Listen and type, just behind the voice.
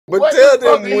But tell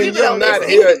them when you're not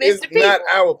here, it's not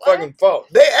our fucking fault.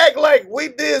 They act like we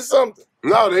did something.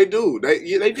 No, they do.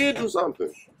 They did do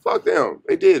something. Fuck them.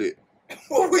 They did it.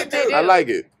 What we do? I like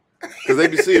it. Because they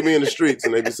be seeing me in the streets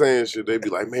and they be saying shit. They be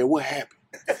like, man, what happened?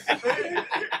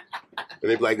 And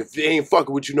they be like, if they ain't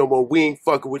fucking with you no more, we ain't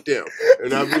fucking with them.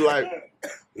 And I be like,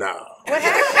 nah. What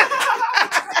happened?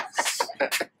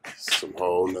 Some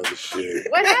whole nother shit.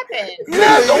 What happened?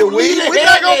 No, we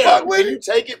not gonna fuck with Can you.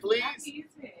 Take it, please.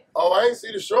 Oh, I ain't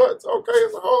see the shorts. Okay,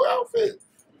 it's a whole outfit.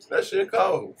 That shit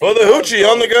cold. For the hoochie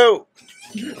on the go.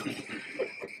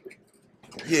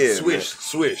 Yeah.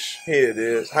 Swish. Here it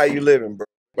is. How you living, bro?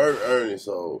 Bert and Ernie,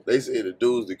 so they say the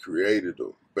dudes that created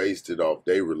them based it off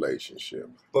their relationship.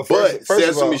 But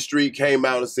Sesame Street came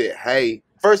out and said, hey,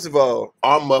 first of all,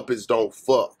 our Muppets don't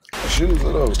fuck. Shoes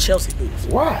are those. Chelsea boots.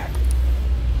 Why?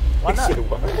 Why not?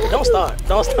 Don't start.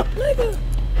 Nigga,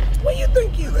 where you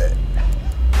think you at?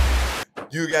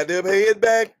 You got to pay it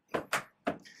back.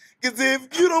 Cause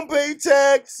if you don't pay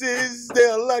taxes,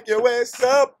 they'll lock your ass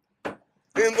up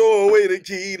and throw away the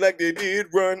key like they did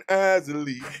Run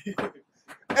Isley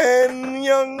and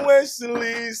young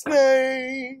Wesley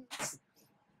Snipes.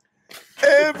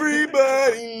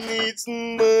 Everybody needs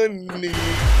money.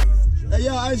 Hey,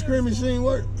 y'all ice cream machine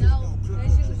work? No.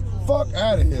 Fuck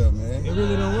out of here, man. It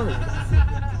really don't work.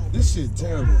 This shit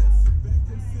terrible.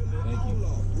 Thank you.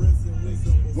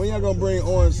 When y'all gonna bring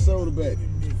orange soda back?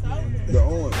 The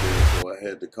orange. So I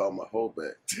had to call my hoe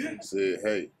back. Said,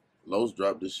 hey, Los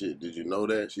dropped this shit. Did you know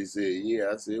that? She said,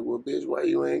 yeah. I said, well, bitch, why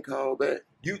you ain't called back?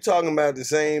 You talking about the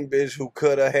same bitch who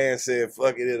cut her hair and said,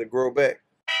 fuck it, it'll grow back.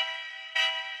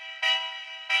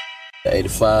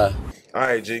 85. All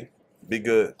right, G. Be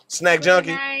good. Snack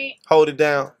junkie, hold it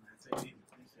down.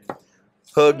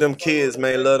 Hug them kids,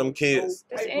 man. Love them kids.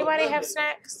 Does anybody have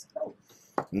snacks?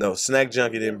 No, snack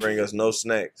junkie didn't bring us no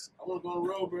snacks. I want to go on the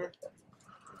road, bro.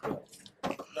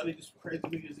 I need this crazy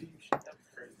New Year's Eve shit.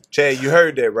 Chad, you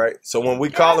heard that, right? So when we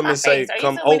call him and say,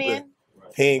 come open,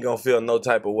 he ain't going to feel no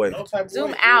type of way.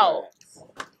 Zoom out.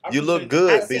 You look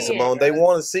good, B. Simone. They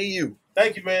want to see you.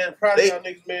 Thank you, man. Proud of y'all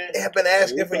niggas, man. They have been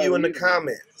asking for you in the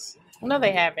comments. No,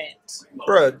 they haven't.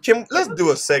 Bruh, let's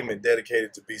do a segment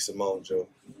dedicated to B. Simone, Joe.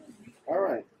 All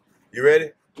right. You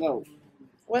ready? No.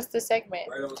 What's the segment?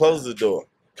 Close the door.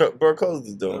 Bro, close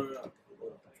the door.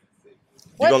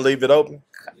 You gonna leave it open?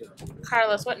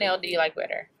 Karlous, what nail do you like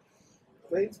better?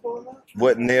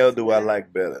 What nail do I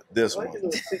like better? This one.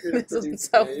 This is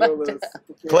so fucked up.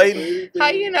 Clayton? How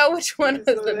you know which one is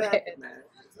the best?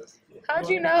 How'd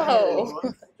you know?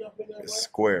 It's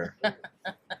square.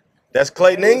 That's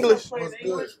Clayton English? What's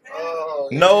good?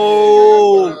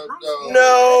 No.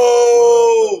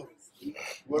 No.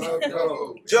 What up,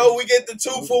 Joe? Joe, we get the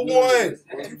 2 for 1.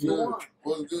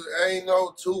 What's good? Ain't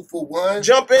no 2 for 1.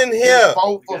 Jump in here. It's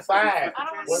 4 for 5.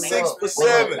 6 for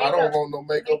 7. I don't want no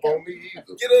makeup on me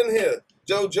either. Get in here.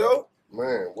 Joe.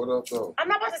 Man, what up, though? I'm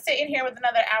not about to sit in here with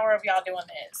another hour of y'all doing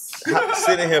this.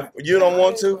 Sit in here. You don't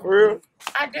want to, for real?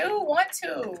 I do want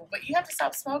to, but you have to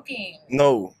stop smoking.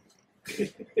 No.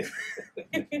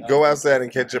 Go outside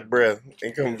and catch your breath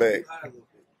and come back.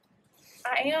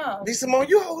 I am. B. Simone,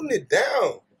 you holding it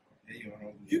down.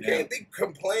 You can't be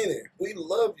complaining. We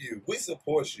love you. We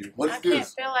support you. What's I this? can't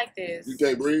feel like this. You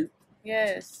can't breathe?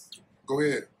 Yes. Go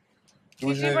ahead.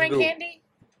 Did you bring candy?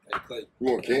 You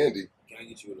want candy? Can I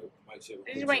get you a mic check?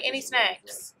 Did you bring any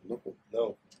snacks?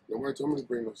 No. Nobody told me to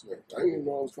bring no snacks. I didn't even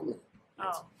know I was coming.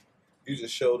 Oh. You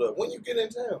just showed up. When you get in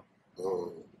town?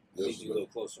 Need you a little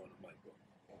closer on the mic,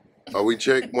 bro. Are we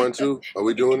check 1, 2? Are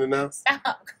we doing it now?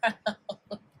 Stop.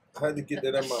 I had to get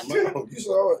that out of my mouth. You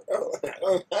saw it.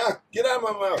 Get out of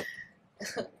my mouth.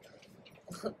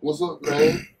 What's up,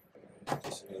 man?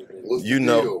 You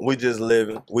know, we just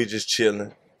living. We just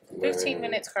chilling. 15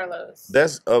 minutes, Karlous.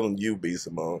 That's you, B.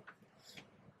 Simone.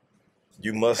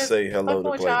 You must say hello to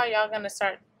Clayton. Y'all gonna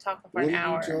start talking for an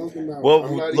hour. What are you talking about? Well,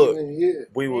 I'm not look, even here.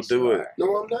 we will do it.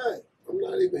 No, I'm not. I'm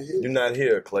not even here. You're not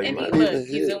here, Clayton. And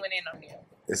he's zooming in on you.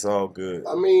 It's all good.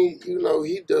 I mean, you know,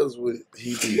 he does what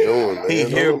he be doing, man. He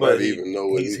here, but even know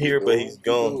what he's here, but he's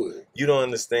gone. You don't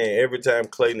understand. Every time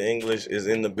Clayton English is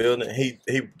in the building, he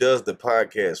does the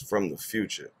podcast from the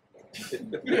future.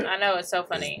 I know, it's so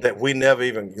funny. That we never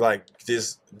even like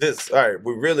this. All right,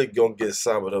 we're really gonna get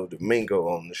Salvador Domingo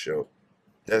on the show.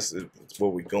 That's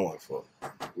what we're going for.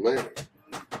 Man.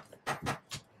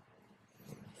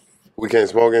 We can't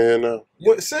smoke in here now?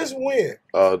 Since when?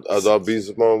 I thought B.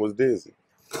 Simone was dizzy.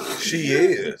 She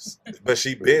is, but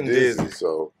she been dizzy.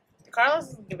 So Karlous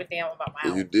doesn't give a damn about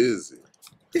my you dizzy.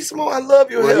 B. Simone, I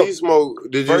love your help. He smoke.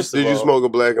 Did you smoke a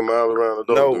black and mild around?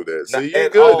 Don't do that. See, you're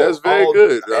good. That's very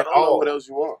good. I don't know what else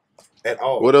you want. At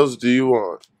all. What else do you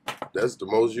want? That's the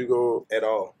most you go. At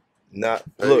all. Not.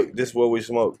 Hey. Look, this is what we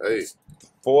smoke. Hey,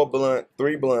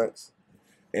 3 blunts,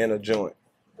 and a joint.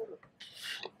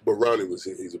 but Ronnie was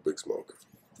here. He's a big smoker.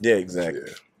 Yeah, exactly.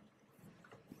 Yeah.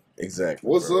 Exactly.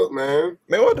 What's bro. up, man?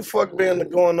 Man, what the fuck been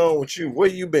going on with you? Where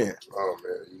you been? Oh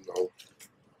man, you know,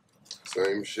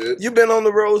 same shit. You been on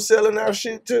the road selling our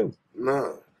shit too?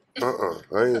 Nah,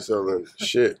 I ain't selling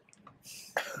shit.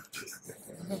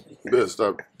 You better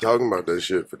stop talking about that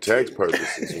shit for tax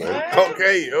purposes, man.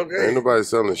 Okay. Ain't nobody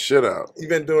selling shit out. You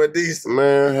been doing decent.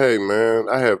 Man, hey, man,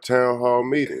 I have town hall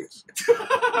meetings.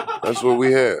 That's what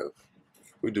we have.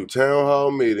 We do town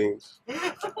hall meetings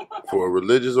for a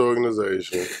religious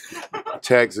organization,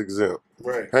 tax exempt.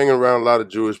 Right. Hanging around a lot of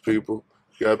Jewish people.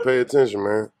 You gotta pay attention,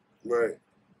 man. Right.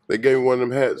 They gave me one of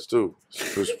them hats, too.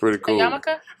 It was pretty cool. A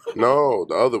yarmulke? No,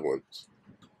 the other ones.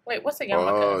 Wait, what's a Oh,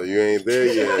 yarmulke? you ain't there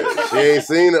yet. She ain't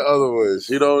seen the other ones.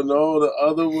 She don't know the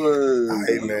other ones.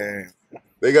 Hey, man.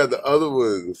 They got the other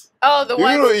ones. Oh, the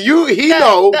one. He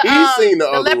know. He's seen the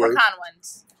other leprechaun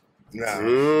ones. Nah.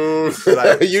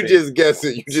 Like, you see. just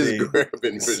guessing. You just See.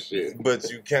 grabbing for shit. But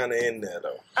you kind of in there,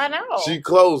 though. I know. She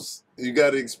close. You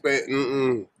got to expand.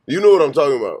 You know what I'm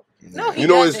talking about. No, he You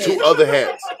know, it's doesn't. 2 other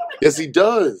hats. Yes, he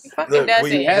does. He fucking Look, doesn't.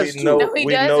 we has to. know, No, he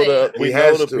we know doesn't. we He know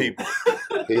has the to. people.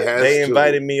 He has They to.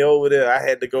 invited me over there. I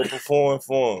had to go perform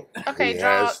for them. Okay, He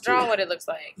draw has to. what it looks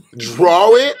like.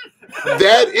 Draw it?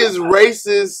 That is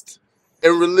racist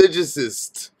and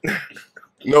religiousist.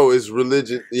 No, it's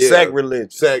religion. Yeah.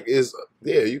 Sacrilegious. Sac is,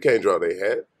 yeah, you can't draw their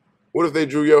hat. What if they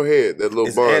drew your head, that little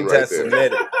It's bun right there?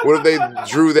 anti-Semitic. What if they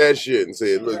drew that shit and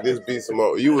said, look, this be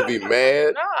Simone? You would be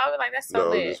mad? No, I was like, that's so No,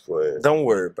 I'm lit. just playing. Don't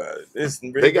worry about it. It's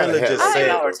They got a really hat. just I don't saying.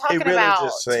 know what we're He talking really about.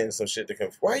 just saying some shit to come.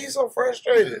 Why are you so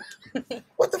frustrated?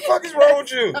 What the fuck is wrong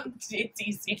with you? I'm dead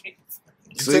serious. You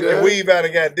See took the that? weave out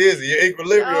and got dizzy. Your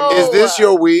equilibrium. No. Is this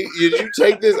your weed? Did you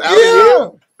take this out Yeah.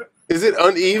 of here? Is it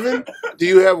uneven? Do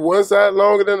you have one side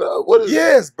longer than the other? What is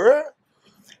Yes, bruh.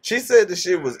 She said the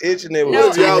shit was itching. It was No.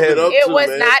 What have y'all been up It to, was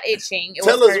man? not itching. It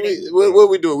Tell was us hurting. what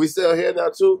we do. We sell hair now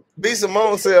too? B.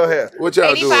 Simone sell hair. What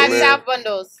y'all doing, 85 man? South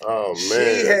bundles. Oh, man.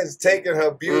 She has taken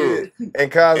her beauty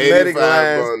and cosmetic 85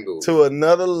 lines bundles. to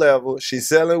another level. She's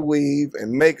selling weave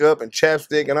and makeup and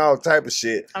chapstick and all type of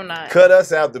shit. I'm not. Cut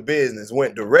us out the business.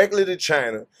 Went directly to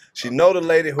China. She know the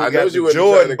lady who I know got you the went to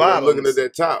Jordan China 'cause I'm looking bottoms. at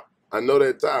that top. I know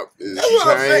that top is That's what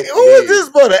I'm saying. Chinese. Who is this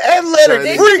for? The athletic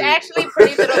This freak? is actually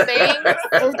Pretty Little Things.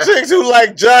 Some chicks who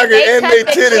like jogging They and cut they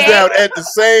the titties check. out at the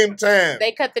same time.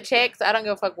 They cut the checks. I don't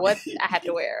give a fuck what I have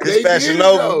to wear. It's They Fashion did,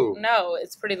 Nova. though. No,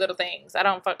 it's Pretty Little Things. I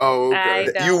don't fuck. Oh, I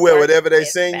okay. don't You wear work whatever they with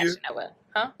send you? Fashion Nova.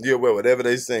 Huh? You wear whatever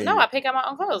they sing. No, I pick out my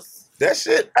own clothes. That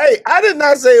shit. Hey, I did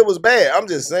not say it was bad. I'm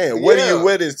just saying. What do Yeah. you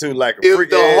wear this to? Like a If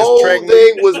freak the ass whole track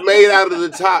thing meet? was made out of the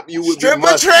top, you would be Stripper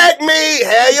musty. track meet.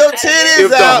 Have your titties If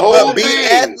the out, whole but be thing-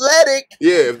 athletic.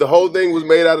 Yeah, if the whole thing was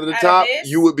made out of the Out of top, this?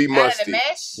 you would be Out of musty. the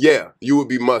mesh? Yeah, you would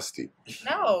be musty.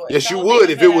 No. Yes, the you whole would.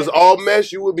 thing If it made was out of all this.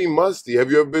 mesh, you would be musty.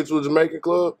 Have you ever been to a Jamaican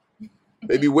club?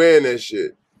 They be wearing that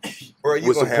shit Bro, you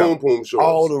with some gonna poom have poom shorts.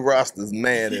 all the rosters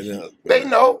mad at us. They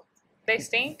know. They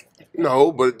stink?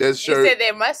 No, but that You shirt, said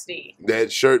they're musty.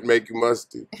 that shirt make you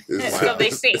musty. It's, So they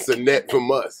stink. it's a net for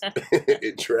must.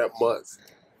 It trap must.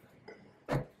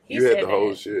 He You had said the whole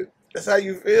that. shit. That's how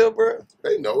you feel, bro.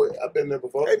 They know it. I've been there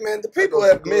before. Hey man, the I people go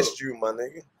to have the missed club. you, my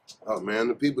nigga. Oh man,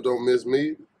 the people don't miss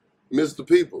me. Miss the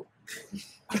people.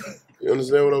 You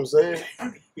understand what I'm saying?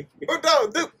 But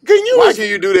dog, can you? Why can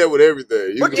you do that with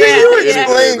everything? But can can do you it with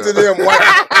explain anything to now. them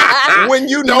why when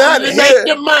you Don't not make here?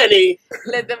 the money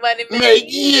Let the money make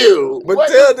you. But What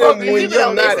tell the fuck them are when you you're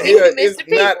doing? not Mr. here, Mr. it's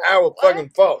People. not our What? fucking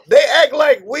fault. They act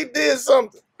like we did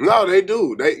something. No, they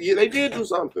do. They did do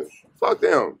something. Fuck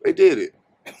them. They did it.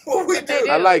 What we What they do?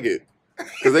 do? I like it.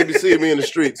 Because they be seeing me in the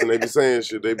streets and they be saying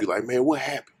shit. They be like, man, what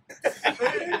happened?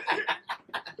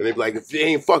 And they be like, if they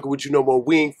ain't fucking with you no more,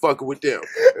 we ain't fucking with them.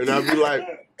 And I be like,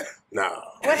 nah.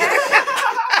 What happened?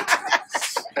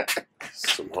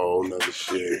 Some whole nother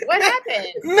shit. What happened?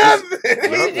 Nothing.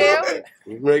 What you do?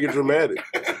 Just make it dramatic.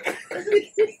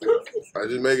 I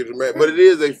just make it dramatic. But it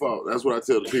is their fault. That's what I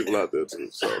tell the people out there too.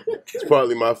 So it's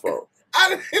partly my fault.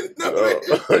 I didn't know Oh.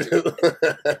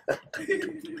 that.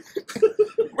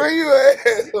 Bro, you an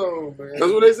asshole, man.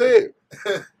 That's what they said.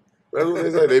 That's what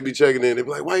they say. They be checking in. They be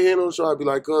like, why you ain't on the show? I be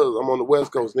like, cuz I'm on the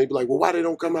West Coast. And they be like, well, why they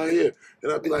don't come out here?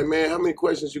 And I be like, man, how many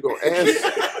questions you gonna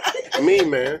ask me,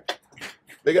 man?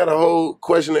 They got a whole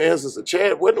question and answer. So,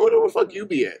 Chad, where the fuck you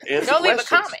be at? Answer Go leave a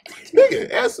questions.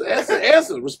 comment. Nigga,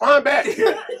 answer, respond back.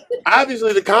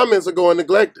 Obviously, the comments are going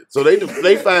neglected. So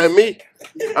they find me.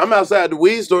 I'm outside the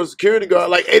weed store, security guard,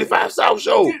 like 85 South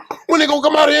Show. When they gonna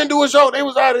come out here and do a show? They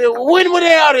was out here. When were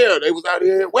they out here? They was out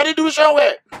here. Where they do the show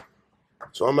at?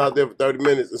 So I'm out there for 30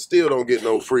 minutes and still don't get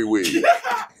no free weed.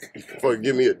 Fucking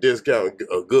give me a discount,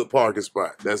 a good parking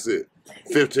spot. That's it.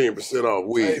 15% off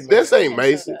weed. Hey, This ain't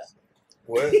Macy's.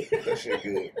 What? That shit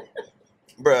good.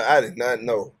 Bruh, I did not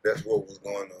know that's what was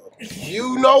going on.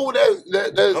 You know that's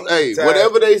I'm hey, tired.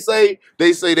 whatever they say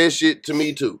that shit to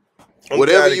me too. I'm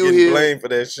Whatever tired of you getting hear, blamed for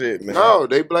that shit, man. no,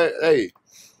 they blame. Hey,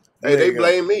 they Nigga.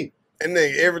 blame me. And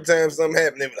then every time something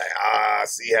happen, they be like,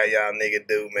 see how y'all nigga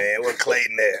do, man. What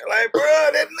Clayton at? Like, bro,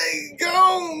 that nigga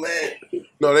gone, man.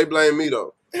 No, they blame me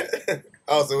though.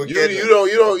 Also, we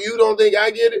You don't think I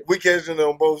get it? we catching it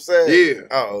on both sides? Yeah.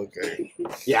 Oh, okay.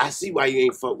 Yeah, I see why you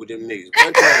ain't fuck with them niggas.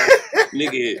 One time,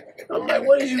 nigga, I'm like,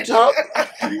 what is you talking?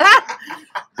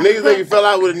 Niggas think you fell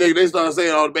out with a nigga. They started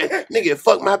saying all the bad. Nigga,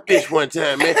 fuck my bitch one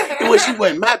time, man. Well, she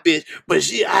wasn't my bitch, but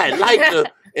I liked her.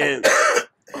 And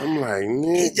I'm like,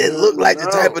 nigga, He just look like the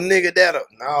no. type of nigga that'll.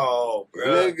 No, bro.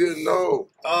 Nigga, no.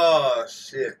 Oh,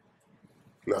 shit.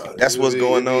 Nah, That's what's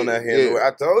going on out here. Yeah.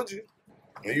 I told you.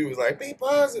 And you was like, be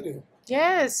positive.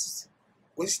 Yes.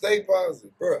 We stay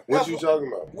positive, bro. What you talking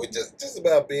about? We just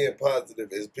about being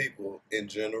positive as people in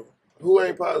general. Who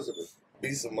ain't positive?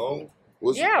 Be Simone.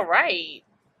 What's Yeah, right.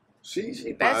 She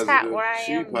That's positive. how- where I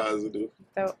she am. positive.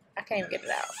 So I can't even get it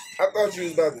out. I thought you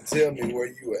was about to tell me where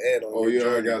you were at on Oh your yeah, I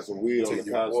journey got some weed to on the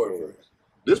your couch. boyfriend.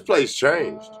 This place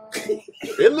changed.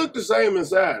 It looked the same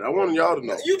inside. I want y'all to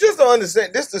know. You just don't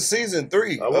understand. This is season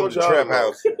 3 I of want the y'all Trap to know.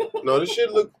 House. No, this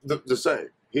shit look the same.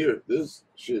 Here, this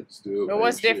shit still. But ain't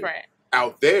what's shit. different?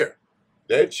 Out there,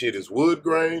 that shit is wood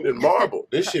grain and marble.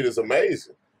 This shit is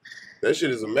amazing. That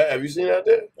shit is amazing. Have you seen out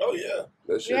there? Oh yeah.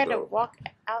 That shit. You had to though. walk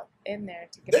out in there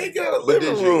to get They it. got a But did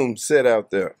living you- room set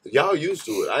out there. Y'all used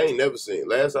to it. I ain't never seen it.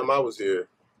 Last time I was here,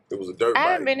 it was a dirt I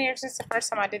haven't bike been here since the first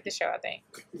time I did the show, I think.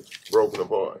 broken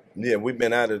apart. Yeah, we've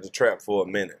been out of the trap for a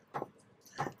minute.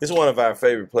 It's one of our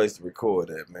favorite places to record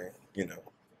at, man. You know,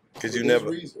 because you For this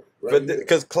never. reason, right here.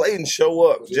 Because Clayton show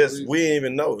up, For this just reason. we didn't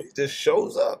even know. He just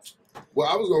shows up. Well,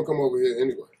 I was gonna come over here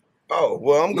anyway. Oh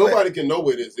well, I'm glad. Nobody can know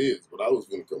where this is, but I was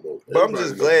gonna come over. But I'm Everybody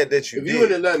just knows. glad that you If you in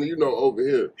did. Atlanta, you know over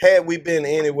here. Had we been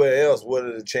anywhere else, what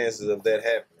are the chances of that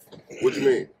happening? What you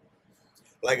mean?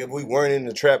 Like if we weren't in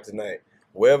the trap tonight,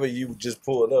 wherever you just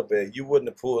pulled up at, you wouldn't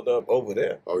have pulled up over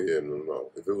there. Oh yeah, no.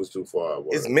 If it was too far, I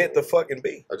wouldn't. It's meant to fucking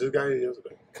be. I just got here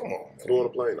yesterday. Come on. Flew on a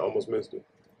plane, almost missed it.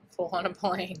 Full on a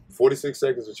plane. 46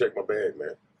 seconds to check my bag,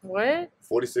 man. What?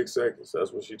 46 seconds.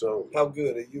 That's what she told me. How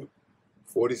good are you?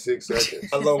 46 seconds.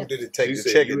 How long did it take She to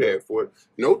said check you it had out? 40.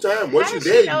 No time. Once How you does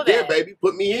she there, know you there, that? baby.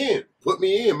 Put me in. Put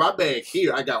me in. My bag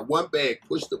here. I got one bag.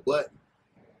 Push the button.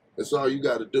 That's all you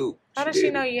got to do. How does she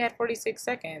know you had 46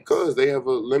 seconds? Because they have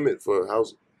a limit for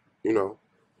house, the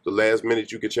last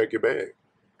minute you can check your bag.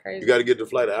 Crazy. You got to get the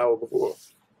flight an hour before.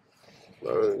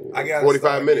 I gotta 45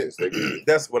 start- minutes. They can,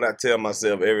 That's what I tell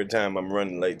myself every time I'm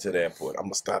running late to the airport. I'm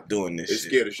gonna stop doing this they shit.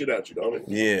 scare the shit out you, don't it?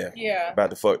 Yeah. Yeah. About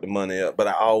to fuck the money up. But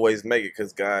I always make it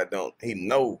because God don't. He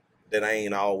know that I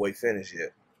ain't always finished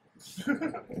yet.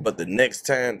 But the next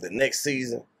time, the next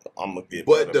season, I'm gonna get.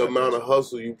 But better the about amount this. of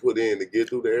hustle you put in to get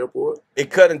through the airport, It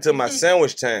cut into my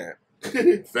sandwich time.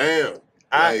 fam.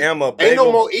 I Like, am a Ain't bagel.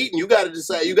 no more eating. You got to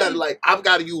decide. You got to I've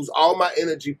got to use all my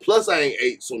energy. Plus, I ain't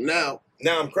ate, so now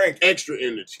Now I'm cranky. extra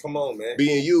energy Come on, man.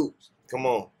 being used. Come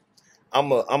on.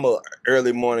 I'm a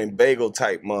early morning bagel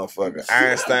type motherfucker.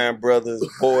 Einstein Brothers,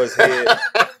 Boys Head,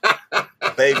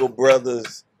 Bagel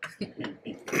Brothers,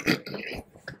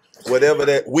 whatever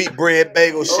that wheat bread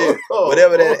bagel shit,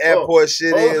 whatever that airport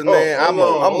shit is, man. I'm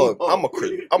a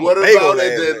What bagel about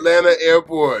at ass the nigga. Atlanta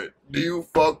airport? Do you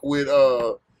fuck with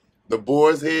the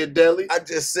Boar's Head Deli? I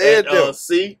just said At, them.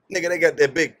 C? Nigga, they got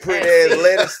that big pretty ass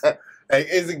lettuce Hey,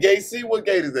 is it gate C? What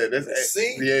gate is that? That's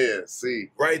C? Yeah, C.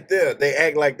 right there. They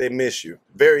act like they miss you.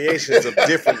 Variations of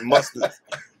different mustards,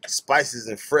 spices,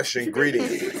 and fresh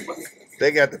ingredients.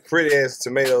 They got the pretty ass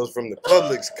tomatoes from the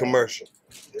Publix commercial.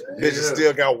 Bitches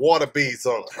still got water beads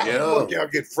on them. Yeah. Fuck y'all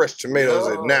get fresh tomatoes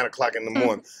at 9 o'clock in the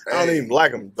morning. I don't even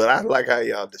like them, but I like how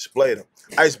y'all display them.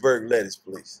 Iceberg lettuce,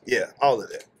 please. Yeah, all of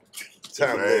that.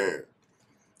 Time Man. living.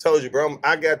 Told you, bro.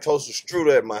 I got toasted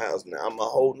strudel at my house now. I'm a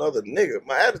whole nother nigga.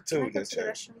 My Can I attitude go done to the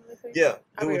changed. restroom really quick? Yeah,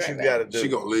 I'll do be what right you back. gotta do. She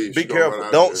gonna leave. Be She gonna run careful.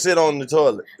 out Don't of sit on the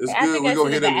toilet. It's I good. think We're I gonna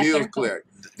see hear the them heels bathroom. clear.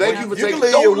 Thank you for You can taking.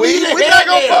 leave Don't your weed. leave We it not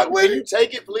gonna there. fuck with Can it. you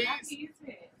take it, please?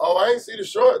 Oh, I ain't see the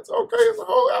shorts. Okay, it's a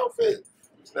whole outfit.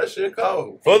 That shit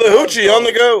cold. For the hoochie on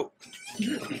the go.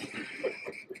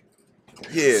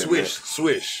 Yeah,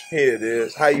 Swish. Here it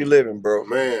is. How you living, bro?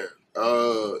 Man,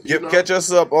 Catch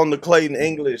us up on the Clayton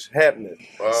English happening.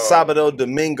 Sábado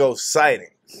Domingo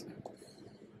sightings.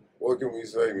 What can we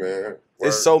say, man?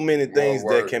 There's so many things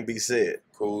that can be said.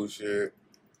 Cool shit.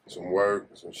 Some work,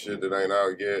 some shit that ain't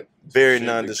out yet. Very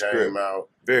nondescript.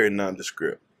 Very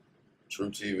nondescript. True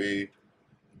TV.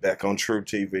 Back on True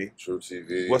TV. True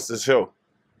TV. What's the show?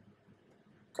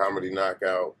 Comedy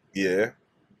Knockout. Yeah.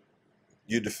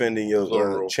 You defending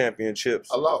your championships?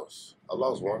 I lost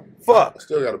one. Fuck. I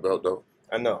still got a belt though.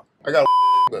 I know. I got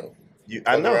a belt.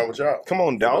 I know. Around with y'all. Come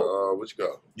on, dog. What you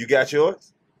got? You got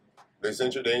yours? They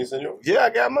sent you? They ain't sent yours? Yeah, I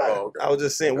got mine. Oh, okay. I was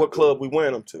just saying, what club we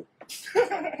wearing them to?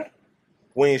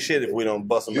 We ain't shit if we don't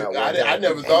bust them out. I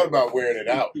never thought about wearing it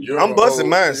out. I'm busting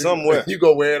mine somewhere. You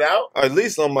go wear it out? Or at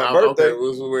least on my birthday.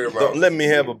 Okay, don't let me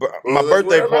have my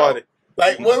birthday party.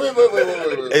 Like, wait.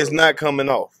 It's not coming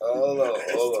off. Hold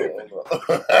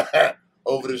on.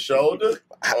 Over the shoulder?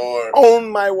 Or on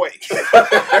my way.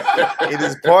 It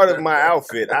is part of my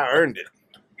outfit. I earned it.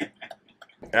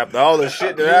 After all the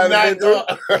shit that I've been through.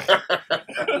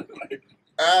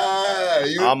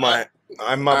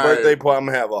 On my birthday party, I'm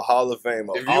gonna have a Hall of Fame.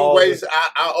 If you waste,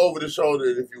 I over the shoulder.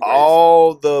 If you waste.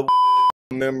 All the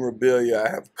memorabilia I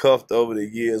have cuffed over the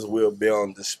years will be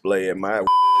on display at my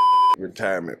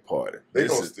retirement party. They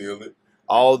gonna steal it.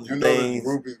 All the things, the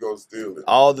groupies gonna steal it.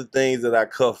 All the things that I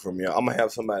cuffed from y'all, I'm gonna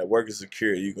have somebody working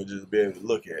security. You can just be able to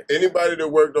look at. Anybody that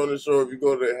worked on the show, if you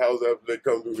go to their house after they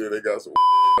come through there, they got some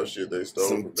shit they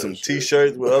stole. Some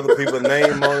T-shirts with other people's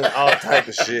name on it, all type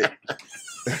of shit.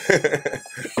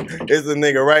 It's a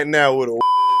nigga right now with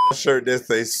a shirt that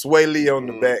says Sway Lee on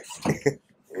the back.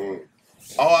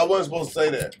 Oh, I wasn't supposed to say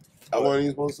that. I wasn't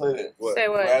even supposed to say that. Say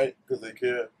what? Right? Because they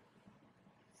care.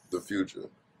 The future.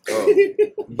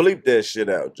 Bleep that shit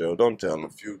out, Joe. Don't tell them. The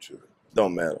future.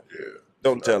 Don't matter. Yeah.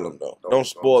 Don't tell them though. Don't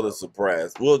spoil the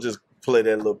surprise. We'll just play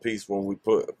that little piece when we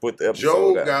put the episode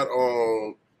Joe out. got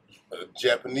on a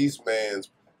Japanese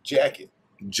man's jacket.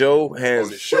 Joe has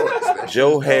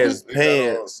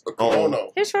pants on.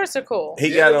 His shorts are cool.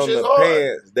 He got on the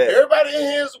pants that everybody in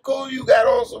here is cool. You got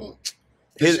on some.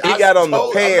 He got on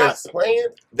the pants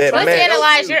that let's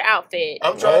analyze your outfit.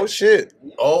 I'm trying. Oh shit.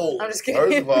 Oh, I'm just kidding.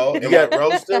 First of all, am I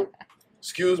roasting?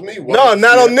 Excuse me. No,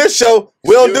 not on this show.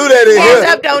 We don't do that in here.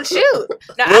 Hands up, don't shoot.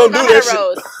 No, we don't do that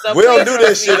shit. We don't do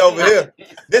that shit over here.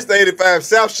 This the 85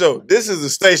 South show. This is a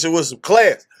station with some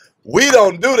class. We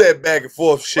don't do that back and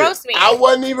forth shit. Roast me. I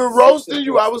wasn't even roasting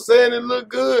you. I was saying it looked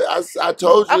good. I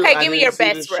told you. Okay, give me your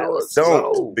best roast.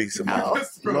 Don't be Simone.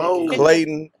 No.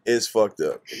 Clayton is fucked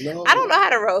up. No. I don't know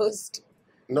how to roast.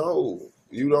 No,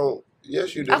 you don't.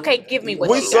 Yes, you do. Okay, give me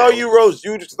what we you saw know. you roast.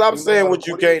 You stop saying what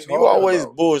you can't. You always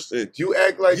bullshit. You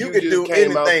act like you can do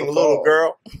anything, little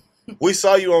girl. We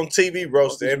saw you on TV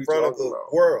roasting in front of the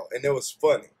world, and it was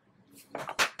funny.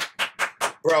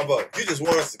 Bravo. You just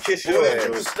want us to kiss your ass.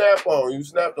 You snap on. You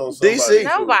snapped on somebody. DC.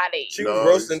 Nobody. She was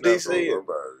roasting DC.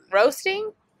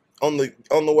 Roasting? On the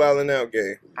Wild 'N Out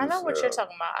game. I know what you're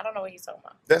talking about. I don't know what he's talking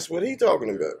about. That's what he's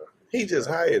talking about. He just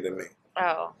higher than me.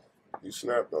 Oh. You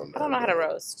snapped on that. I don't know how to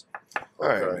roast. All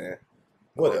right, man.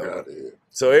 Whatever.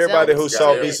 So everybody who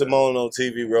saw B. Simone on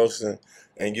TV roasting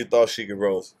and you thought she could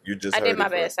roast, you just I did my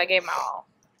best. I gave my all.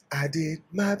 I did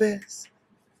my best.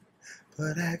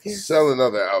 But I guess sell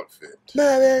another outfit.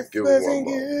 My best wasn't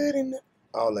good enough.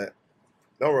 All that.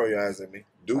 Don't roll your eyes at me.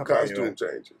 Do costume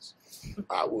changes.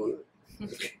 I would.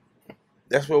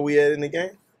 That's where we at in the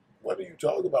game? What are you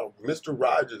talking about? Mr.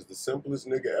 Rogers, the simplest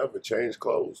nigga ever, changed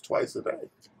clothes twice a day.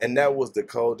 And that was the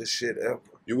coldest shit ever.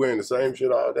 You wearing the same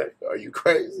shit all day? Are you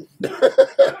crazy? This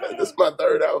is my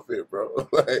third outfit, bro.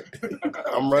 Like,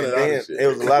 I'm running out of shit. It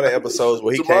was a lot of episodes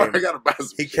where he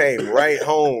came right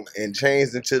home and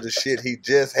changed into the shit he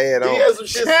just had on. He had some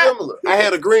shit similar. I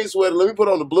had a green sweater. Let me put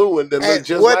on the blue one that looked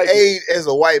just like it. What age, as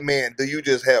a white man, do you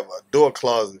just have a door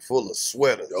closet full of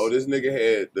sweaters? Oh, this nigga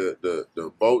had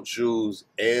the boat shoes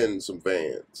and some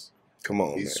Vans. Come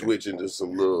on, He's switching to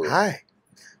some little... Hi.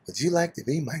 Would you like to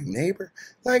be my neighbor?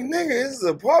 Like, nigga, this is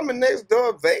an apartment next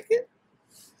door vacant.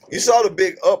 You saw the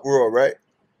big uproar, right?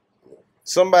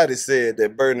 Somebody said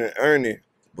that Bert and Ernie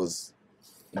was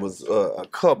a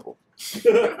couple.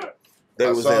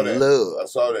 They was in love. I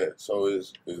saw that. So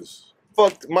it's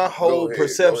fucked my whole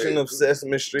perception of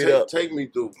Sesame Street up. Take me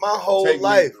through. My whole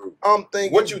life. I'm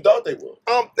thinking what you thought they were.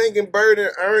 I'm thinking Bert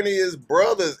and Ernie is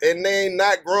brothers, and they ain't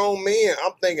not grown men.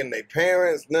 I'm thinking they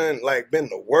parents done like been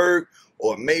to work.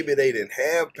 Or maybe they didn't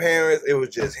have parents. It was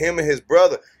just him and his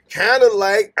brother. Kind of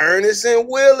like Ernest and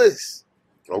Willis.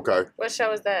 Okay. What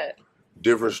show is that?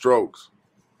 Different Strokes.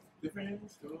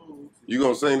 You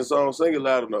gonna sing the song? Sing it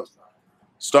loud enough.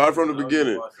 Start from the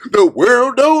beginning. The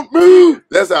world don't move.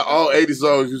 That's how all 80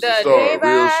 songs used to start.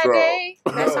 Real strong.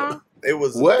 That song? It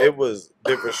was What? It was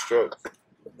different strokes.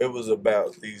 It was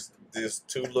about these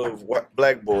two little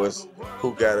black boys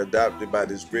who got adopted by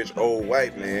this rich old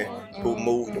white man who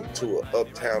moved them to an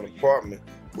uptown apartment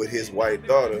with his white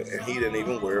daughter, and he didn't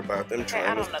even worry about them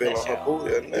trying to fill on her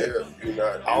booty.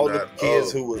 All the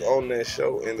kids who was on that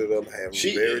show ended up having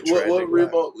very tragic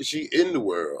lives. Was she in the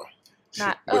world?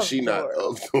 But she not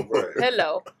of the world.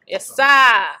 Hello. Yes,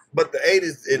 sir. But the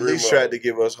 80s at least tried to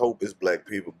give us hope as black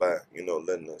people by,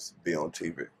 letting us be on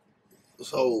TV.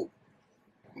 So,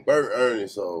 Bert and Ernie,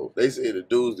 so they say the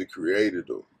dudes that created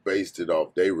them based it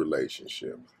off their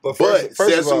relationship. But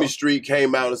Sesame Street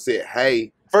came out and said,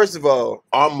 hey, first of all,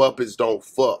 our Muppets don't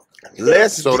fuck.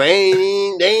 So they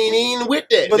ain't even with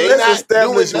that. But let's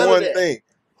establish one thing.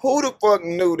 Who the fuck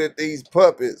knew that these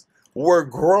puppets were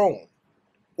grown?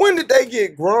 When did they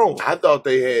get grown? I thought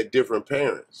they had different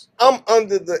parents. I'm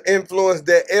under the influence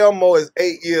that Elmo is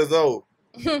 8 years old.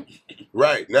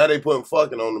 Right. Now they putting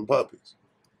fucking on them puppies.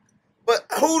 But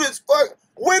who this fuck?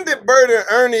 When did Bert and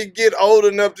Ernie get old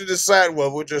enough to decide,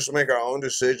 well, we'll just make our own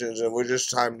decisions and we're just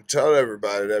time to tell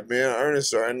everybody that me and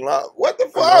Ernest are in love? What the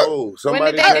fuck? Oh, somebody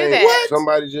when did they do that? What?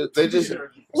 Somebody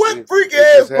what freak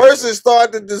ass person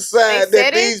started to decide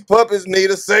that these puppets need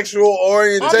a sexual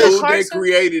orientation? Who they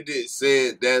created it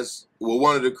said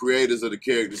one of the creators of the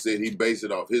character said he based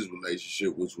it off his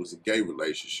relationship, which was a gay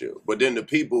relationship. But then the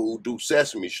people who do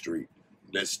Sesame Street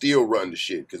that still run the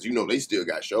shit, because they still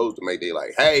got shows to make. They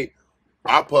like, hey,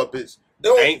 our puppets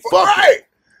ain't fucking. Right.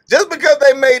 Just because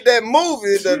they made that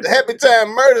movie, the Happy Time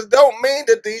Murders, don't mean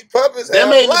that these puppets them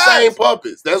have ain't lives. the same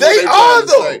puppets. That's they what they are trying to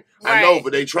say. Right. I know,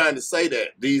 but they trying to say that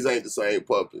these ain't the same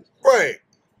puppets. Right.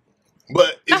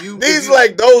 But if you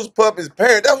like those puppets'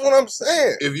 parents, that's what I'm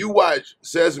saying. If you watch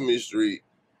Sesame Street,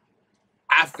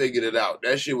 I figured it out.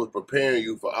 That shit was preparing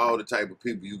you for all the type of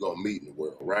people you gonna meet in the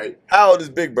world, right? How old is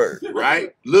Big Bird?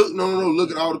 Right? Look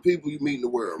at all the people you meet in the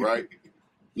world, right?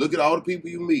 Look at all the people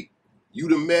you meet. You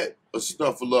done met a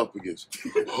Snuffleupagus.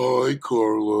 Hi,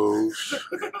 Karlous.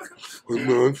 I'm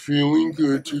not feeling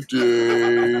good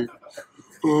today.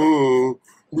 Oh,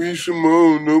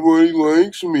 Simone, nobody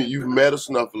likes me. You've met a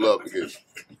Snuffleupagus.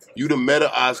 You done met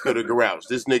an Oscar the Grouch.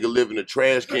 This nigga live in a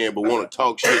trash can but want to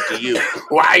talk shit to you.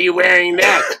 Why are you wearing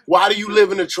that? Why do you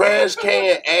live in a trash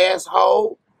can,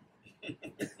 asshole?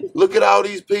 Look at all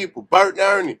these people. Bert and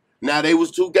Ernie. Now they was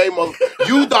two gay motherfuckers.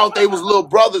 You thought they was little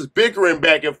brothers bickering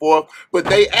back and forth, but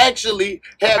they actually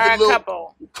had a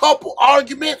little couple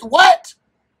arguments. What?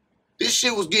 This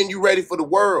shit was getting you ready for the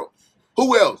world.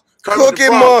 Who else? Cookie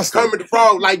Monster. Kermit the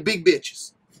Frog like big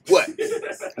bitches. What? He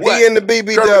in the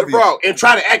BBW. Kermit the Frog. And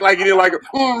try to act like he didn't like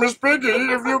her. Miss Piggy,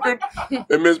 if you could.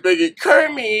 And Miss Piggy,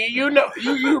 Kermit, you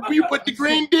put the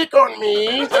green dick on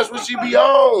me. That's what she be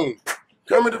on.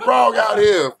 Kermit the Frog out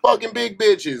here, fucking big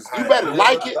bitches. You better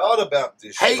like it. Thought about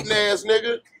this. Hating ass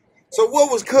nigga. So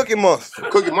what was Cookie Monster?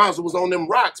 Cookie Monster was on them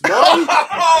rocks, boy.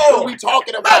 What are we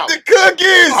talking about? Not the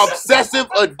cookies. Obsessive,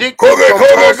 addictive. Cookie.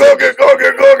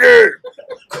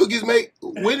 Cookies make.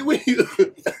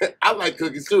 I like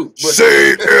cookies too. C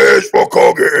is for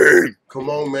cookie. Come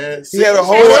on, man. He had a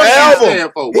whole album.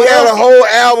 He had a whole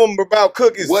album about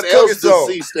cookies. What else does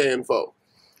C stand for?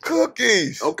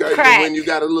 Cookies. Okay, crack. So when you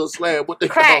got a little slab, what they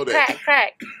call that?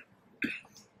 Crack.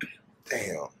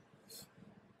 Damn.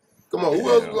 Come on, who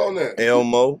else was on that?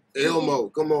 Elmo.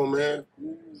 Come on, man.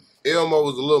 Elmo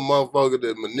was a little motherfucker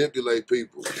that manipulate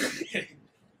people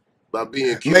by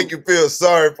being cute. Make you feel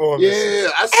sorry for him. Yeah,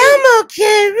 Elmo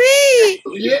can read.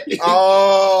 Yeah.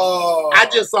 Oh. I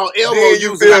just saw Elmo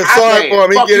you feel sorry for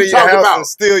him. He get in your house and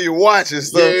steal your watch and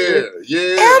stuff.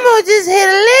 Yeah. Elmo just hit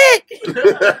a lick.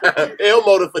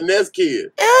 Elmo the finesse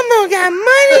kid. Elmo got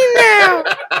money now.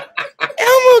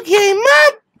 Elmo came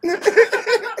up.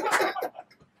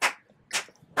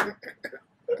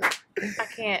 I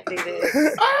can't do this.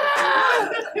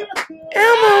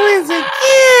 Elmo wins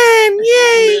again.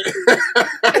 Yay.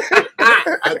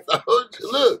 I told you.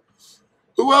 Look.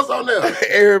 Who else on there?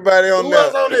 Everybody on there. Who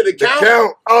else on there? The Count? The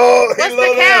Count. Oh, What's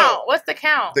the count? What's the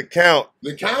count? The Count.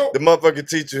 The Count? The motherfucker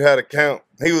teach you how to count.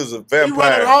 He was a vampire. He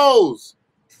running hoes.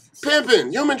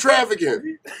 Pimping. Human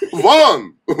trafficking.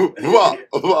 1. 2.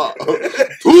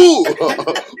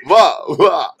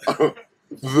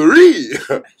 3.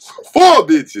 4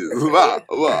 bitches.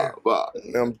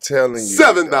 I'm telling you.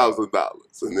 $7,000.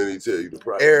 And then he tell you the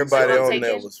price. Everybody on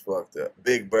there was fucked up.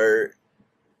 Big Bird.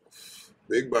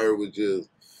 Big Bird was just,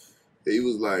 he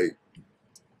was like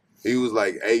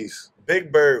Ace.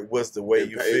 Big Bird was the way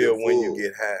you feel when you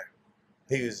get high.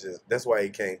 He was just, that's why he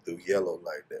came through yellow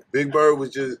like that. Big Bird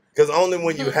was just, Because only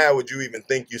when you high would you even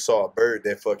think you saw a bird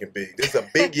that fucking big. This is a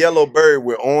big yellow bird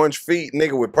with orange feet,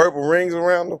 nigga, with purple rings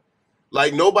around them.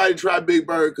 like, nobody tried Big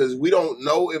Bird because we don't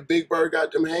know if Big Bird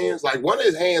got them hands. Like, one of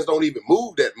his hands don't even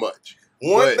move that much.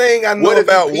 One But thing I know what if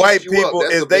he about pieced white you up? people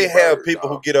That's is a they big have bird, people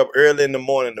dog. who get up early in the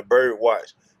morning to bird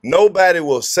watch. Nobody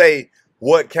will say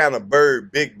what kind of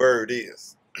bird Big Bird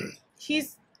is.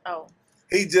 He's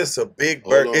He just a big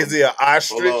bird. Hold on. Is he an Hold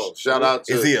ostrich? on. Shout out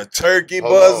to... Is he a turkey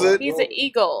Hold buzzard? he's an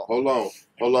eagle.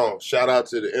 Hold on. Shout out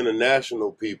to the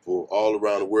international people all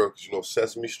around the world because, you know,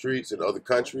 Sesame Streets in other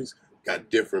countries got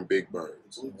different big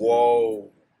birds. Whoa.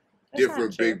 That's Different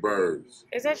not true. big birds.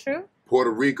 Is that true?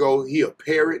 Puerto Rico, he a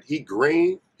parrot. He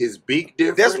green. His beak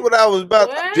different. That's what I was about.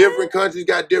 What? Different countries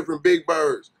got different big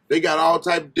birds. They got all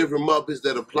type of different Muppets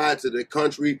that apply to the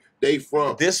country they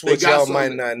from. This They what got y'all some-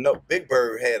 might not know. Big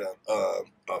Bird had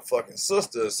a fucking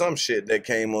sister or some shit that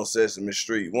came on Sesame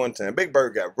Street one time. Big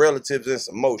Bird got relatives and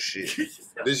some more shit.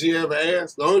 Did she ever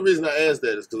ask? The only reason I asked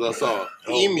that is because I saw an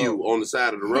Oh, emu no. on the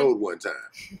side of the road one time.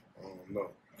 Oh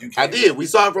no. You I can't- did. We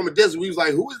saw it from a distance. We was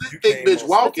like, who is this You thick came bitch on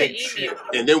walking? What's an emu?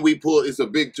 And then we pulled, it's a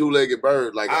big two-legged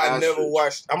bird. Like I an never ostrich.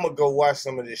 watched. I'm gonna go watch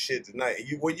some of this shit tonight.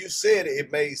 When you said it,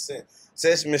 it made sense.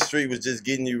 Sesame Street was just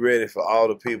getting you ready for all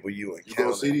the people you You gonna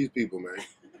encounter. see these people, man.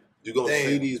 You gonna Damn.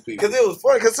 see these people. Because it was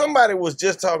funny. Because somebody was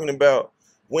just talking about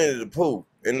Winnie the Pooh,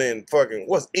 and then fucking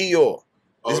what's Eeyore?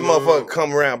 This Oh, motherfucker no.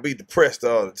 come around be depressed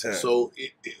all the time. So,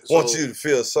 Want you to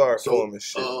feel sorry for so him and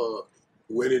shit.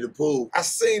 Winnie the Pooh, I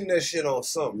seen that shit on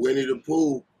something. Winnie the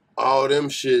Pooh, all them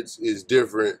shits is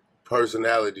different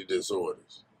personality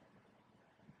disorders.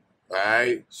 All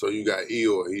right? So you got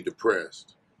Eeyore, he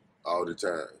depressed all the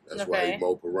time. That's why Okay. he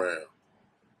mope around.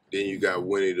 Then you got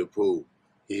Winnie the Pooh.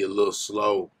 He a little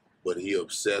slow, but he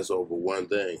obsessed over one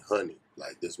thing, honey.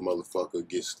 Like this motherfucker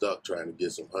gets stuck trying to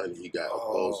get some honey. He got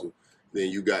impulsive. Then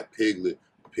you got Piglet.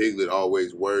 Piglet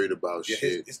always worried about Yeah,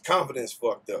 shit. his confidence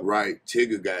fucked up. Right,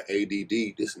 Tigger got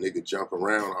ADD. This nigga jump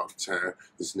around all the time.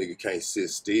 This nigga can't sit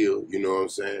still. You know what I'm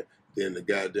saying? Then the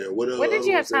goddamn what else? When did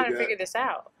you have time to figure this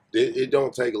out? It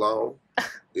don't take long.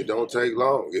 It don't take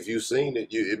long. If you seen it,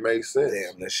 it makes sense.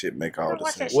 Damn, that shit make I all don't the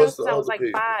watch that sense. show What's since the I was other like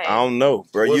people? 5. I don't know,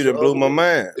 bro. What's You done the blew other my one?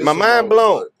 mind. It's My some mind other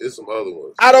blown. ones. It's some other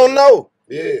ones. I don't know.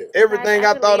 Yeah. Everything I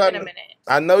have to thought leave I in a knew. minute.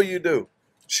 I know you do.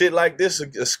 Shit like this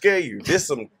will scare you. This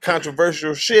some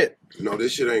controversial shit. No,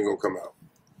 this shit ain't gonna come out.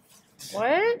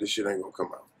 What? This shit ain't gonna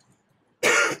come out.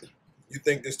 You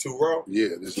think this too raw? Yeah,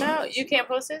 this No, you can't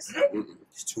post this? Mm-mm.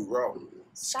 It's too raw.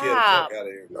 Scare the Stop. fuck out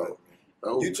of here. No.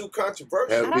 No. You too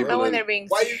controversial. Have I don't people know when in- they're being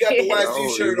Why you got the serious. YG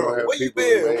No, shirt you don't on? have Where you people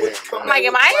been? in What there. you come Like,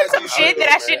 am I in some YG shit shirt that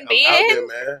on? I shouldn't be I'm out in?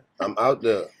 there, man. I'm out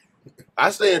there.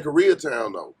 I stay in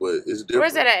Koreatown though, but it's different.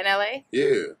 Where's that at, in LA?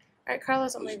 Yeah, All right,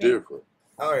 Carlos, I'm it's leaving. different.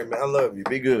 All right, man. I love you.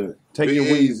 Be good. Take Be your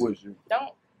weed easy. with you.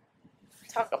 Don't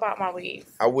talk about my weed.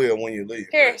 I will when you leave.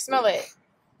 Here, smell it.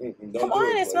 Don't Come do on, it,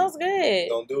 it buddy. smells good.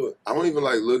 Don't do it. I don't even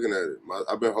like looking at it.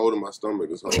 I've been holding my stomach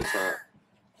this whole time.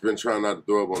 Been trying not to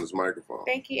throw up on this microphone.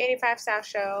 Thank you, 85 South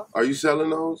Show. Are you selling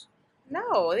those?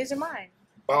 No, these are mine.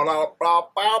 Then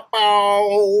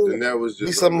that was Be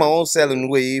just Simone selling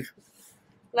weave.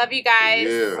 Love you guys.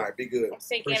 Yeah. All right, be good. I'm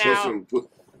sinking Appreciate out.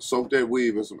 Soak that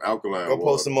weave in some alkaline Go water.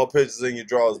 post some more pictures in your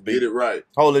drawers, B. Get it right.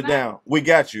 Hold it down. We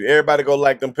got you. Everybody go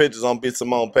like them pictures on Big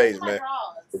Simone page, man.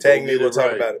 Tag me, Get we'll it talk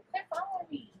right. about it.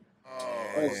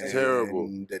 Oh, it's terrible.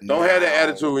 And Don't have that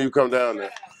attitude when you come down there.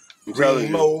 I'm telling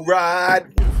you. Remo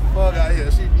ride. Fuck out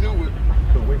here. She knew it.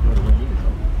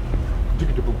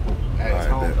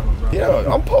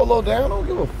 Yeah, I'm polo down. Don't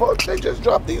give a fuck. They just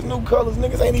dropped these new colors.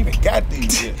 Niggas ain't even got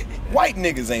these yet. White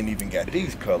niggas ain't even got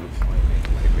these colors.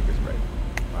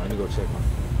 Let me go check my.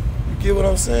 You get what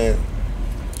I'm saying?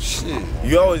 Shit.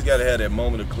 You always gotta have that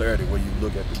moment of clarity where you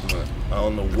look at the blunt. I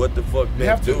don't know what the fuck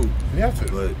they do, You have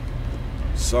to.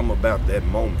 but something about that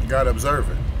moment. You gotta observe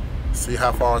it. See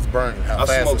how far it's burning. How I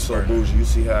fast smoke it's so burning. bougie. You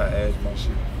see how I add my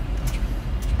shit?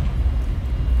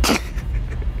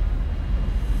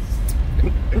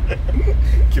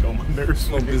 Get on my nerves.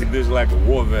 Smoke this bitch like a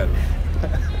war veteran.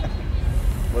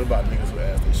 What about niggas who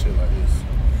ask this shit like this?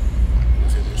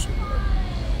 Let's hit this shit like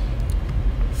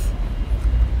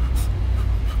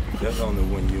That's only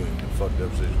when you in a fucked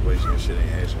up situation and shit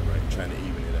ain't acting right, trying to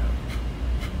even it out.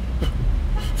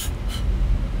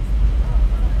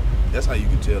 That's how you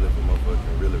can tell if a motherfucker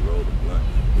can really roll the blunt.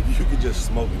 If you could just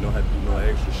smoke and don't have to do no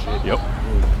extra shit. Yep.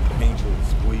 Pinch it,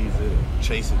 squeeze it, or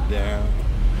chase it down,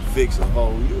 fix a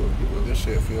hole. this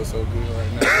shit feels so good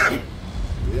right now.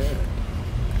 Yeah.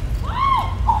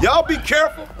 Y'all be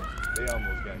careful. They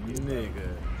almost got you.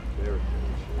 Nigga. Very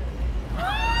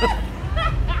good shit.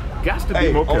 got to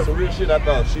be more on careful. some real shit, I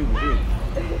thought she was you.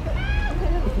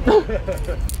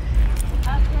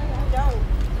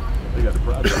 They got the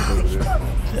project over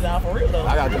there. Nah, for real though.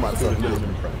 I gotta come out to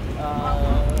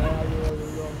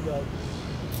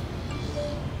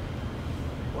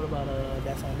What about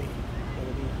That's On Me?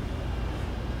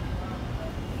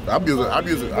 I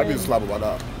be slap about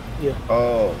that. Yeah.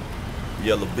 Oh,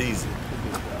 Yellow Beezy.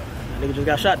 Nigga just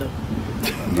got shot though.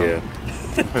 Yeah.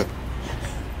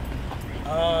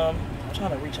 I'm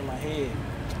trying to reach in my head.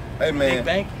 Hey man. Big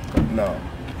Bank? No. I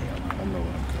know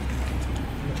what I'm coming.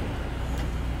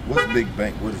 What's Big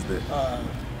Bank? What is that?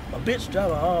 A bitch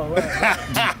drive a hard ride.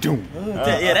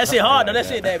 Yeah, that shit hard though. That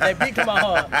shit, that beat come out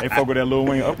hard. They fuck with that Lil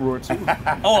Wayne uproar too.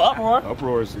 Oh, Uproar?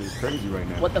 Uproar is crazy right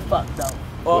now. What the fuck though?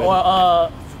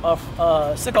 Or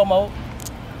Sicko Mode.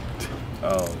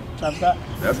 Oh, Travis Scott.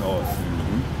 that's hard.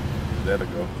 That'll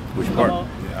go. Which Sicko part? Mode.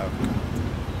 Yeah,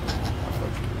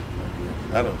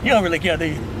 I don't. You don't really care, do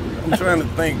you? I'm trying to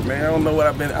think, man. I don't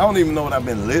even know what I've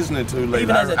been listening to lately.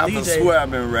 Even as a I DJ. swear I've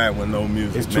been riding with no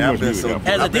music. It's too man. much music.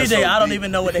 As a DJ, I don't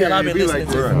even know what the hell I've been listening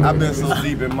to. Bruh, I've been so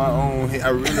deep in my own head. I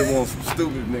really want some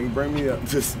stupid nigga. Bring me up.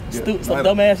 Just Some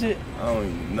dumb ass shit. I don't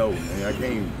even know, man. I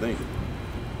can't even think.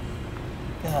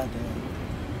 God damn.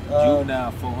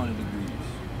 Juvenile 400 degrees.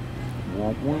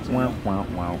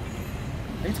 Wow.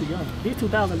 They too young. These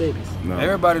 2000 babies. No.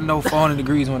 Everybody know 400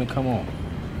 degrees when it come on.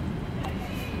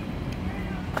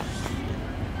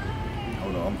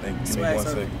 Hold on, I'm thinking. Give me Swag 1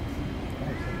 surfer. second.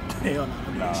 Hell no,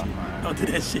 don't do that shit. Don't do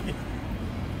that shit.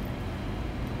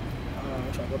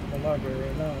 I'm trying to go to my library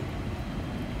right now.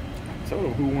 Tell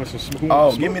them who wants to smoke.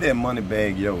 Oh, give me that money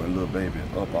bag, yo, and Lil Baby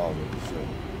up all over the show.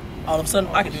 All of a sudden,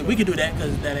 we can do that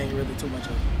because that ain't really too much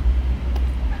of it.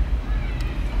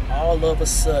 All of a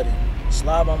sudden,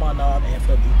 slide on my knob and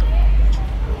flip you.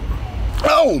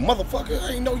 Oh, motherfucker! I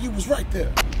didn't know you was right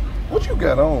there. What you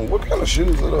got on? What kind of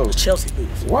shoes are those? Chelsea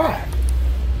boots. Why?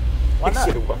 Why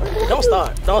not? Don't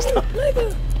start.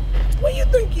 Nigga, where you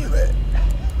think you at?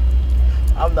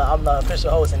 I'm the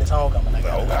official host in this homecoming.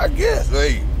 I guess.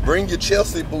 Hey, bring your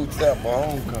Chelsea boots out for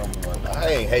homecoming. I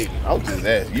ain't hating. I'm just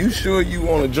asking. You sure you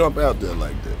want to jump out there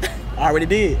like that? I already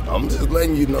did. I'm just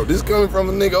letting you know. This coming from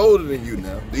a nigga older than you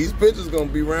now. These pictures gonna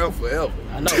be around forever.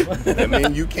 I know. I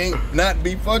mean, you can't not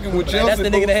be fucking with Chelsea That's the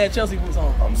nigga boots. that had Chelsea boots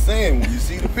on. I'm saying, when you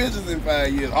see the pictures in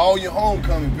 5 years, all your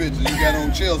homecoming pictures, you got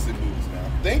on Chelsea boots now.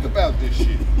 Think about this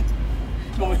shit.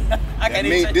 I can't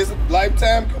even say. This a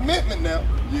lifetime commitment now.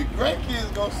 Your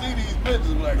grandkids gonna see these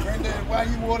pictures like, granddad, why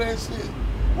you wore that shit?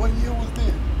 What year was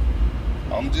this?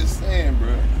 I'm just saying,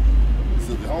 bro. This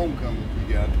is the homecoming.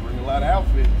 You gotta bring a lot of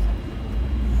outfits.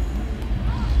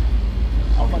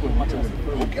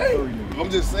 Okay. I'm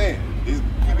just saying,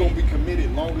 you're gonna be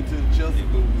committed longer to the Chelsea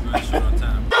boots. Make some noise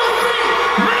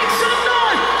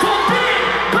for Big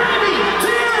Baby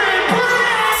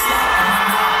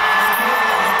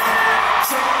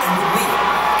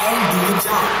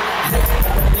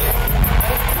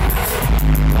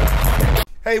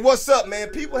Hey, what's up, man?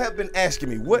 People have been asking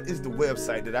me, what is the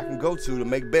website that I can go to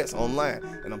make bets online?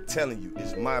 And I'm telling you,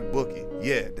 it's MyBookie.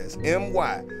 Yeah, that's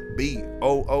MyBookie.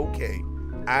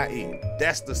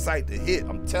 That's the site to hit.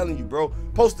 I'm telling you, bro.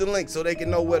 Post the link so they can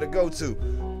know where to go to.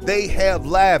 They have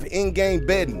live in-game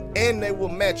betting, and they will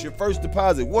match your first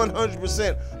deposit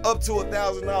 100% up to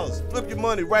 $1,000. Flip your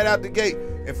money right out the gate.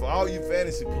 And for all you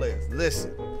fantasy players,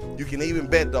 listen, you can even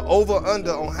bet the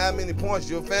over-under on how many points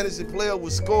your fantasy player will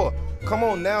score. Come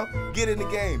on now, get in the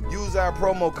game. Use our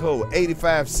promo code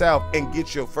 85South and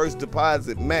get your first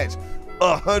deposit match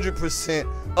 100%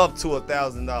 up to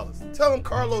 $1,000. Tell them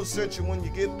Karlous sent you when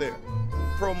you get there.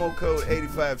 Promo code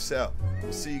 85South.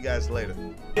 We'll see you guys later.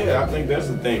 Yeah, I think that's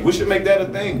the thing. We should make that a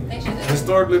thing.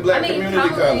 Historically black community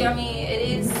college. I mean, it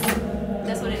is.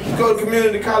 That's what it is. You go to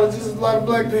community colleges, there's a lot of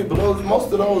black people.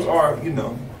 Most of those are,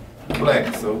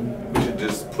 black. So we should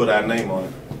just put our name on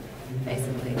it.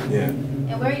 Basically. Yeah.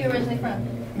 And where are you originally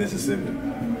from? Mississippi.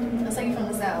 Looks like you're from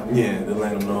the South. Yeah, the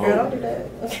land of no Girl, don't hope. do that.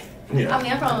 Yeah. I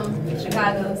mean, I'm from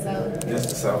Chicago, so. That's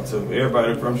the South too.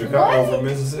 Everybody from Chicago from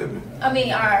Mississippi. I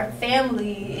mean, our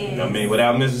family is. I mean,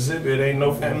 without Mississippi, it ain't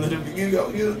no family to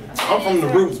I'm from the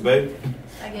roots, baby.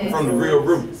 I guess. I'm from the real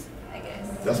roots. I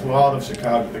guess. That's where all of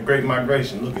Chicago, the Great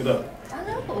Migration. Look it up. I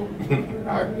know.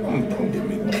 Don't get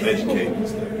me educated and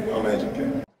stuff. I'm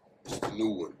educated. It's the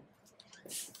new one.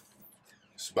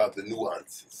 It's about the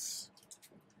nuances.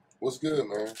 What's good,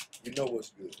 man? You know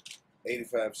what's good.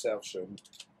 85 South Show.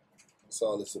 That's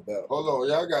all it's about. Hold on,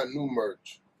 y'all got new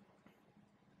merch.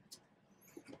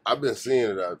 I've been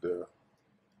seeing it out there.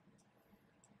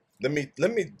 Let me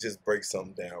just break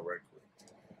something down right quick.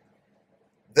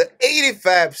 The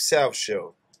 85 South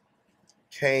Show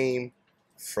came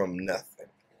from nothing.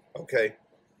 Okay?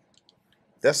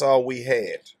 That's all we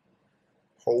had.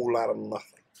 Whole lot of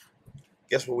nothing.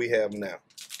 Guess what we have now?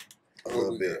 A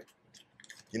little bit.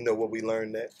 You know what we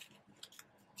learned that?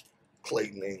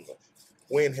 Clayton English.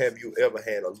 When have you ever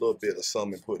had a little bit of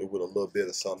something and put it with a little bit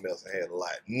of something else and had a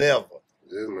lot? Never.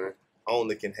 Yeah, man.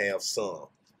 Only can have some.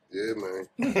 Yeah, man.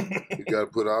 You got to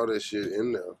put all that shit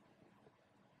in there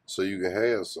so you can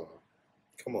have some.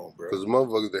 Come on, bro. Because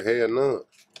motherfuckers that had none.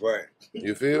 Right.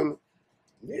 You feel me?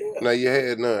 Yeah. Now you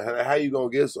had none. How you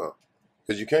going to get some?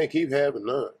 Because you can't keep having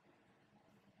none.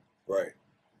 Right.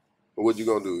 But what you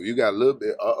going to do? You got a little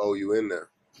bit. Uh-oh, you in there.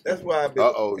 That's why I've been.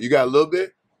 Uh-oh. You got a little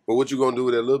bit? But what you going to do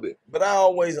with that little bit? But I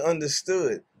always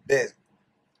understood that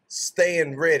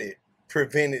staying ready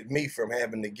prevented me from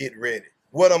having to get ready.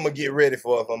 What I'm going to get ready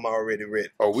for if I'm already ready?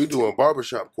 Oh, we doing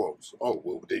barbershop quotes. Oh,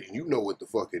 well, then you know what the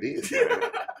fuck it is, man.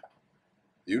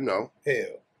 You know.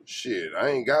 Hell. Shit, I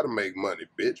ain't got to make money,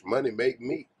 bitch. Money make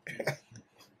me.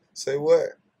 Say what?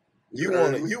 You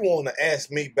wanna ask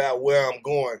me about where I'm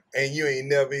going and you ain't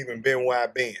never even been where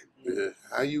I've been. Yeah.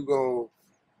 How you gonna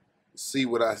see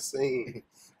what I seen?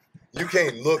 You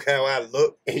can't look how I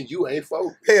look. And you ain't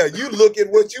focused. Hell, you look at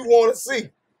what you want to see.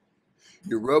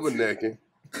 You rubbernecking.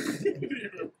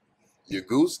 You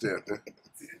goose stepping.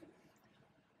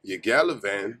 You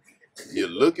gallivanting. You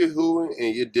looking hooing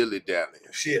and you dilly dallying.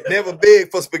 Shit, never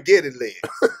beg for spaghetti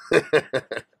legs.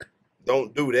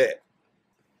 Don't do that.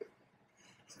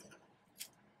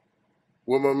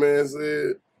 What my man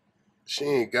said, she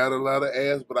ain't got a lot of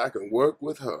ass, but I can work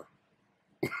with her.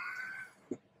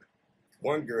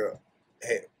 One girl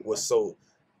was so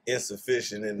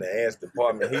insufficient in the ass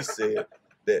department, he said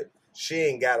that she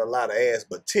ain't got a lot of ass,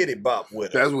 but titty bop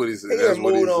with her. That's what he said. He That's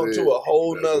what he moved on said. to a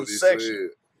whole That's nother what he section.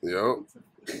 said.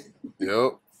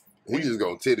 Yup. He just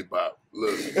gonna titty bop.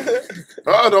 Look.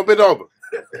 Oh, don't bend over.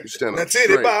 You stand Now up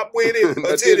titty straight. bop with it.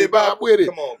 Now titty bop with it.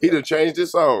 Come on. He done changed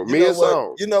his song. You Me know and what?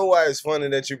 song. You know why it's funny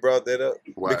that you brought that up?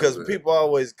 Why Because is that? people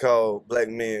always call black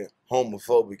men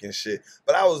homophobic and shit.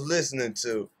 But I was listening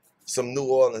to some New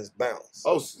Orleans bounce.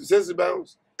 Oh, sissy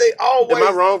bounce? They always. Am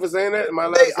I wrong for saying that? Am I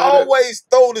allowed to They say that? always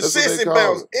throw the That's what they sissy call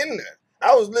bounce it. in there.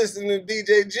 I was listening to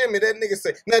DJ Jimmy. That nigga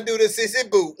say, "Now do the sissy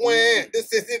boot." When the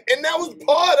sissy, and that was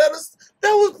part of the.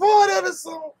 That was part of the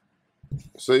song.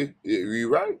 See, you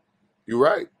right. You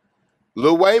right.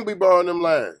 Lil Wayne be borrowing them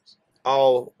lines.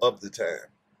 All of the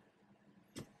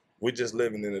time. We're just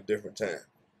living in a different time.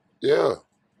 Yeah.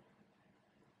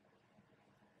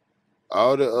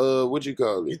 All the what you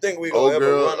call it? You think we gonna old ever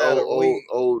girl, run out of weed?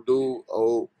 old dude,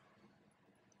 old.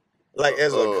 Like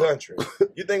as a country,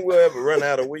 you think we'll ever run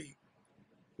out of weed?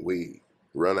 Weed.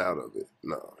 Run out of it.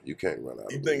 No, you can't run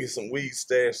out You of think weed. it's some weed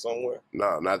stash somewhere?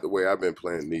 No, not the way I've been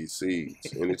planting these seeds.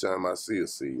 Anytime I see a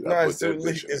seed, No, I put it's, that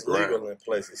bitch in the it's legal ground. in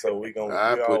places, so we gonna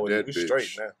I we put always that we straight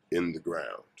bitch now. in the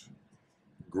ground.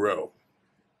 Grow.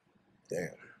 Damn.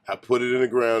 I put it in the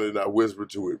ground and I whisper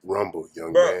to it, rumble,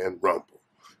 young Bruh. man, rumble.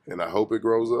 And I hope it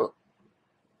grows up.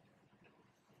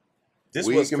 This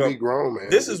Weed what's can com- be grown, man.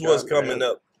 This We is what's gotta have coming it.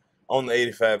 up on the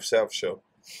 85 South show.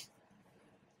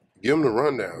 Give them the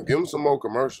rundown. Give them some more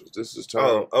commercials. This is time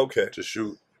Oh, okay. to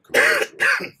shoot commercials.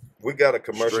 We got a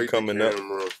commercial Straight to coming up.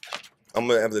 camera. I'm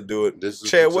gonna have to do it. This is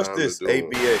Chad, the what's time this? to do it.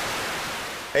 ABA.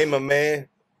 Hey, my man.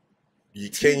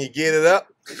 Can you get it up?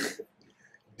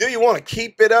 Do you want to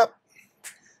keep it up?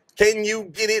 Can you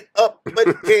get it up?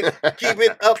 But can't keep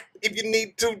it up if you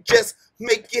need to. Just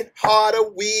make it harder.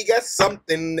 We got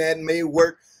something that may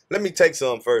work. Let me take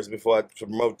some first before I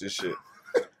promote this shit.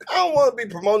 I don't want to be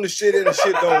promoting this shit and the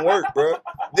shit don't work, bro.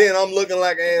 Then I'm looking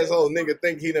like an asshole. Nigga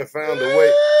think he done found a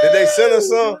way. Did they send us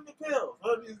some?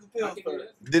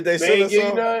 Did they send us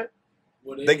some?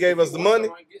 They gave us the money?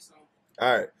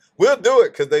 All right. We'll do it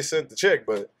because they sent the check,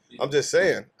 but I'm just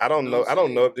saying, I don't know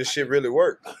if this shit really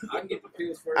works. I can get the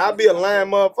pills first. I'd be a lying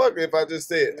motherfucker if I just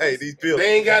said, hey, these pills.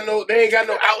 They ain't got no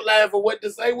outline for what to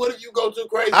say. What if you go too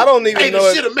crazy? I don't even know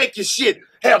This if- shit'll make your shit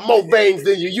have more veins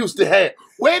than you used to have.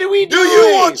 Where do we Do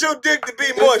you want your dick to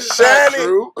be more This is not shiny?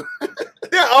 true.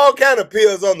 There are all kind of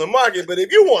pills on the market, but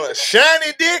if you want a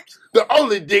shiny dick, The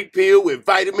only dick pill with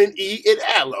vitamin E and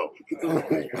aloe.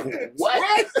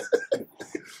 What?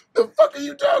 The fuck are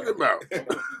you talking about?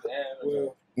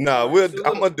 nah, I'm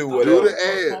gonna do Do whatever.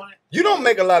 the ad. You don't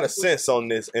make a lot of sense on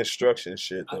this instruction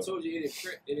shit, I though. told you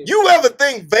it. You ever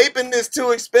think vaping is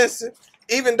too expensive,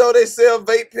 even though they sell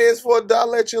vape pens for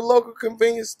 $1 at your local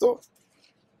convenience store?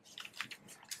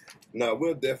 No,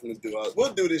 we'll definitely do it.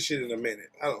 We'll do this shit in a minute.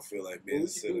 I don't feel like being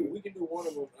silly. We can do one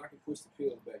of them. I can push the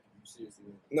pills back. If you seriously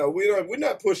want. No, we don't. We're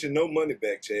not pushing no money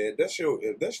back, Chad. That's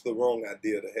the wrong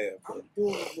idea to have. I'm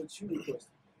doing what you requested.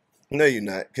 No, you're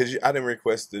not, because I didn't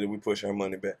request that we push our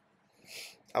money back.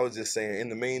 I was just saying, in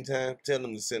the meantime, tell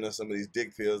them to send us some of these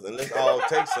dick pills, and let's all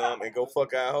take some and go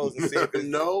fuck our hoes and see if it's...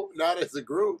 No, not as a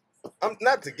group. I'm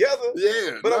not together.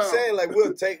 Yeah, but no. I'm saying, like,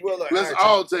 let's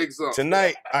all take some.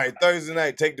 Tonight, all right, Thursday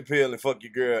night, take the pill and fuck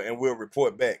your girl, and we'll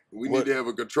report back. We need to have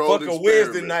a controlled fuck a experiment.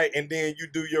 Wednesday night, and then you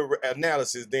do your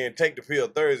analysis, then take the pill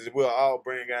Thursday. We'll all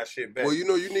bring our shit back. Well, you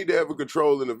know, you need to have a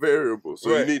control in a variable.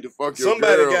 So you need to fuck your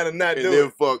Somebody girl gotta not and do then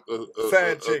it. fuck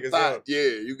Fine chick or something.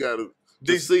 Yeah, you gotta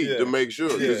see to make sure.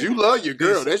 Because Yeah. you love your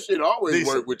girl. Decent. That shit always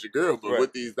Decent. work with your girl. But Right.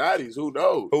 with these thotties, who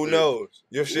knows? Who knows?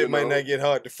 Your shit might not get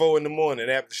hard to 4 in the morning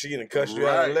after she done cussed you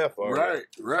out and left already.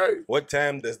 Right. What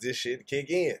time does this shit kick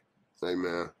in? Hey,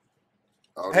 man.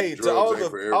 Hey, to all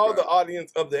the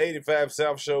audience of the 85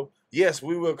 South Show, yes,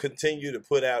 we will continue to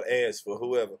put out ads for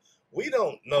whoever. We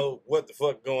don't know what the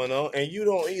fuck going on, and you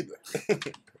don't either.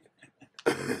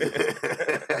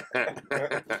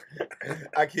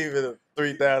 I keep it a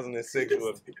 3006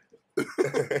 with me.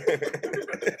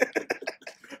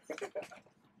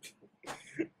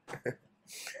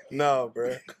 No,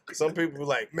 bro. Some people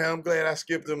like, man, I'm glad I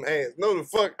skipped them ads. No, the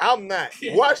fuck, I'm not.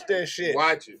 Watch that shit.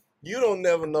 Watch it. You don't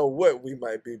never know what we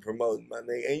might be promoting, my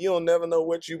nigga, and you don't never know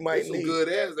what you might There's need. some good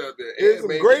ads out there. There's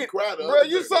some great, bro.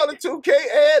 You saw the 2K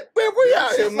ad, man. We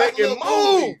out here making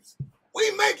moves. We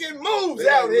making moves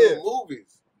out here.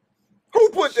 Movies. Who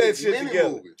put that Shit, shit many together?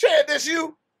 movies. Chad, that's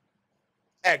you?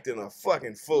 Acting a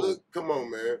fucking fool. Look, come on,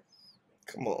 man.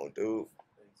 Come on, dude.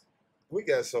 We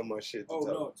got so much shit to Oh, talk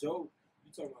no, about. Joe.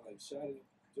 You talking about like Shotty?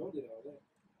 Joe did all that.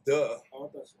 Duh. Oh, I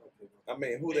thought so. Okay. I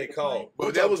mean, who they called?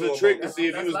 But that was a trick to see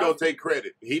if he was going to take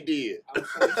credit. He did.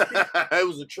 It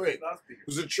was a trick. It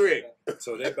was a trick.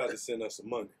 So they about to send us some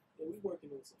money. Yeah, we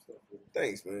working on some stuff.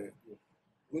 Thanks, man.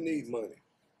 We need money.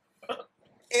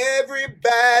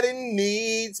 Everybody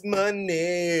needs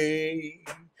money.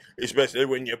 Especially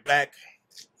when you're black.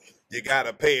 You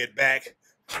gotta pay it back.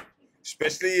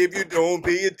 Especially if you don't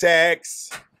pay your tax.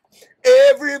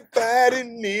 Everybody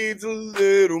needs a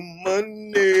little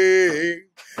money.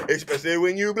 Especially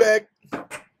when you're black.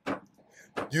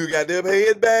 You got to pay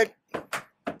it back.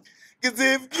 Cause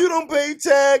if you don't pay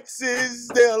taxes,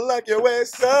 they'll lock your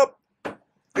ass up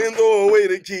and throw away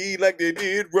the key like they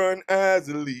did Run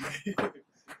Isley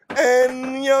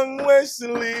and young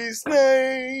Wesley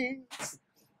Snipes.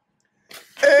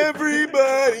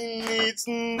 Everybody needs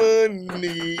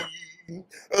money.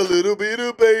 A little bit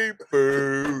of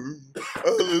paper,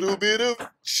 a little bit of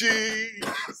cheese.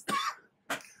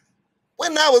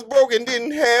 When I was broke and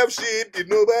didn't have shit, did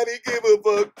nobody give a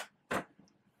fuck?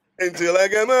 Until I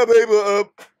got my paper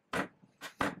up.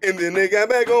 And then they got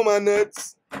back on my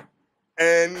nuts.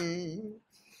 And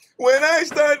when I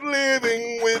start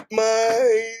living with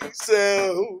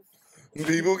myself,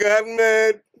 people got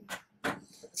mad.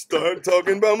 Start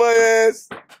talking about my ass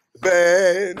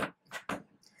bad.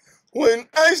 When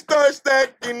I start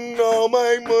stacking all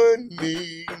my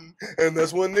money, and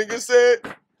that's when nigga said,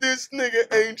 this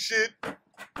nigga ain't shit.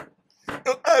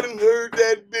 I done heard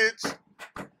that bitch.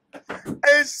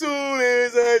 As soon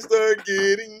as I start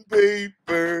getting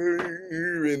paper,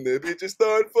 and the bitches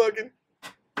start fucking,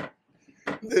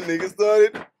 the nigga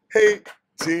started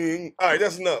hating. All right,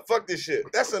 that's enough. Fuck this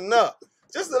shit. That's enough.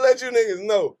 Just to let you niggas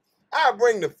know, I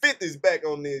bring the 50s back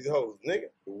on these hoes, nigga.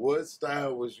 What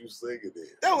style was you singing in?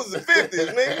 That was the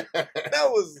 50s, nigga. That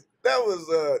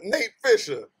was Nate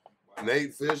Fisher.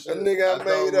 Nate Fisher? A nigga I made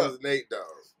thought it up. was Nate Dogg.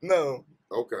 No.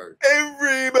 Okay.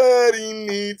 Everybody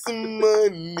needs some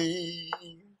money.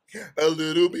 A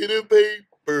little bit of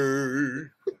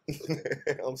paper.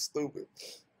 I'm stupid.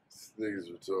 This nigga's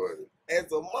retarded. As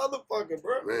a motherfucker,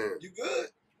 bro. Man. You good?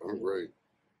 I'm great.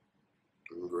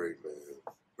 I'm great, man.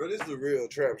 Bro, this is the real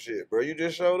trap shit, bro. You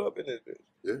just showed up in this bitch.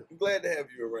 Yeah. I'm glad to have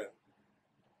you around.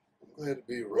 I'm glad to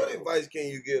be around. What advice can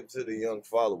you give to the young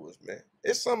followers, man?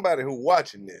 It's somebody who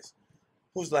watching this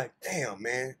who's like, damn,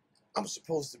 man, I'm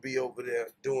supposed to be over there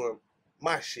doing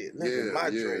my shit, living my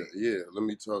dream. Yeah, let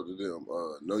me talk to them.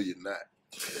 No, you're not.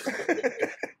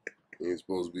 You ain't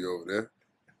supposed to be over there.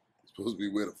 You're supposed to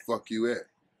be where the fuck you at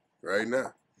right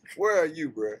now. Where are you,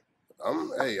 bro? I'm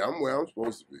where I'm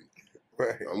supposed to be.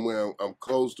 Right. I'm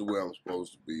close to where I'm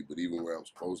supposed to be, but even where I'm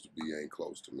supposed to be ain't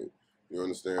close to me. You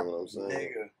understand what I'm saying?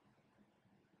 Nigga.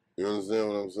 You understand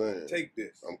what I'm saying? Take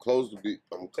this. I'm close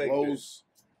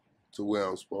to where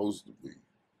I'm supposed to be.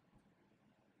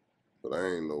 But I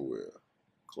ain't nowhere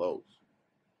close.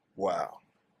 Wow.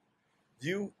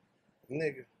 You,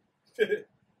 nigga.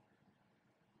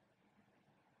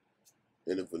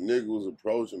 And if a nigga was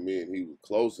approaching me and he was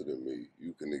closer than me,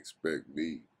 you can expect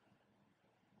me.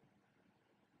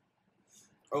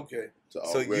 Okay. To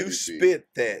So you already spit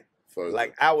that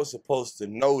Like, I was supposed to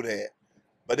know that,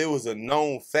 but it was a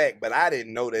known fact, but I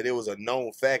didn't know that it was a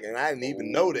known fact, and I didn't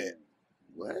even know that.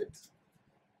 What?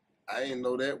 I didn't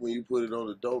know that when you put it on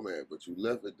the doorman, but you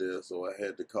left it there, so I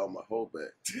had to call my hoe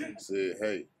back. Said,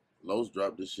 hey, Los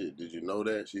dropped the shit. Did you know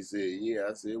that? She said, yeah.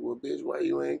 I said, well, bitch, why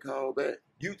you ain't called back?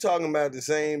 You talking about the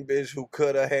same bitch who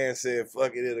cut her hair and said,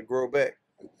 fuck it, it'll grow back?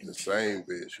 The same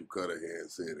bitch who cut her hair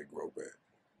and said it grow back.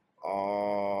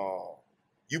 Oh.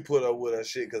 You put up with her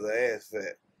shit because her ass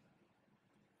fat.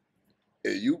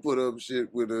 And you put up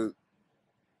shit with her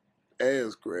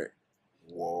ass crack.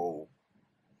 Whoa.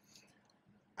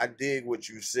 I dig what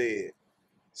you said.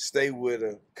 Stay with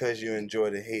her because you enjoy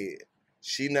the head.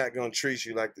 She not going to treat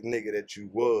you like the nigga that you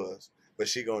was, but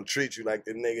she going to treat you like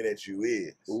the nigga that you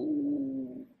is.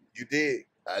 Ooh. You did.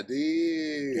 I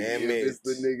did. Damn if it. it's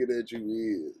the nigga that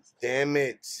you is. Damn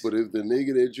it. But if the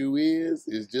nigga that you is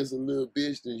just a little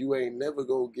bitch, then you ain't never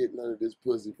going to get none of this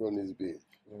pussy from this bitch.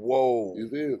 Whoa. You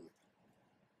feel me?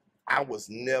 I was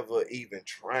never even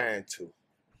trying to.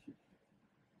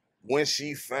 When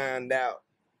she found out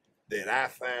that I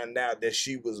found out that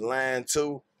she was lying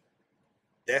too,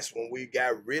 that's when we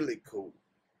got really cool.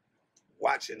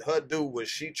 Watching her do what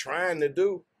she trying to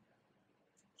do,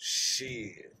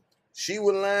 shit. She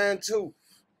was lying too.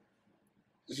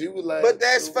 She was lying But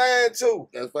that's too. fine too.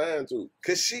 That's fine too.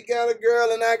 Cause she got a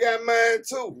girl and I got mine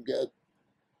too.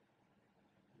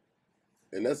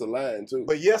 And that's a lying too.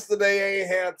 But yesterday I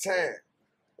ain't have time.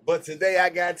 But today I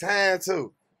got time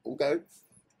too. Okay.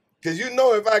 Cause you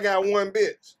know if I got one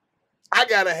bitch, I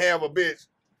gotta have a bitch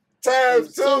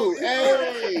times two.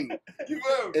 Hey. You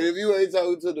feel me? And if you ain't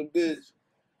talking to the bitch,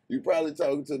 you probably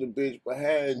talking to the bitch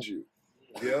behind you.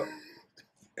 Yep.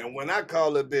 And when I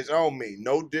call a bitch on me,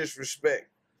 no disrespect,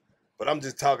 but I'm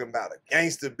just talking about a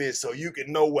gangster bitch so you can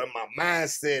know where my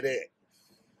mindset at.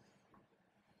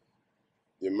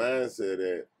 Your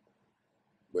mindset at,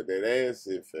 but that ass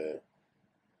is fat.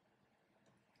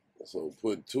 So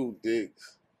put 2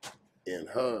 dicks in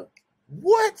her.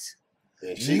 What?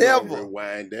 And she Never. gonna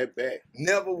rewind that back.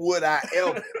 Never would I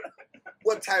ever.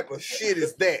 What type of shit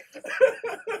is that?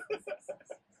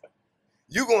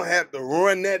 You gonna have to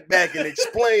run that back and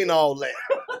explain all that.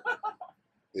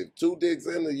 If 2 dicks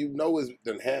in her, you know it's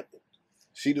done happened.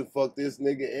 She done fucked this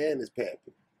nigga and his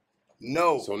pappy.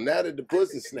 No. So now that the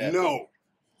pussy snapping. No.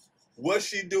 What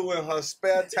she do in her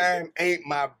spare time ain't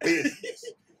my business.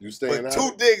 You staying But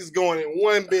out? 2 dicks going in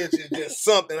one bitch is just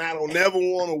something I don't never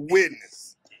want to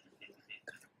witness.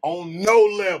 On no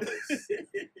levels.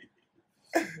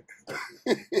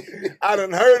 I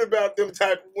done heard about them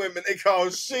type of women. They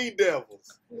call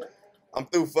she-devils. I'm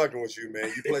through fucking with you,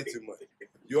 man. You play too much.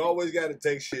 You always got to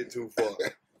take shit too far.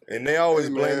 And they always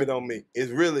blame it on me.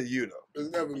 It's really you, though.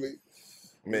 It's never me.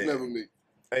 Man. It's never me.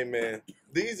 Hey, man.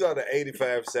 These are the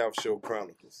 85 South Show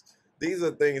Chronicles. These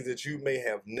are things that you may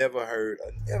have never heard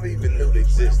or never even knew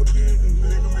existed.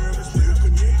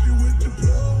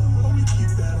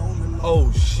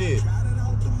 Oh, shit.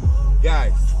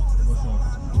 Guys.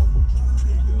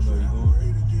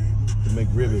 The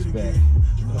McRib is back.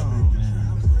 Oh,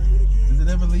 man. Does it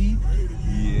ever leave?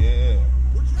 Yeah.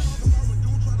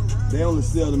 They only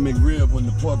sell the McRib when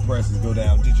the pork prices go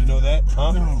down. Did you know that?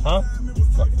 Huh? No. Huh?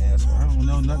 Fucking asshole. I don't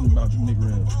know nothing about the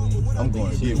McRib. Please. I'm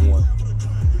going to get one.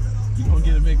 You gonna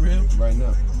get a McRib? Right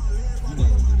now. You not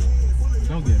gonna do that.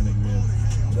 Don't get a McRib.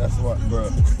 That's what, bro.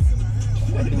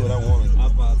 I do what I want to do. I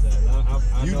apologize.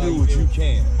 I You know how do what feel. you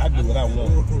can. I do what I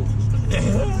want.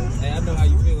 Hey, I know how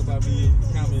you feel about me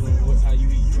commenting on how you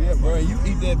eat. Yeah, bro. You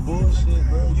eat that bullshit,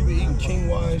 bro. You be eating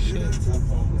quinoa and shit.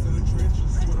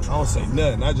 I don't say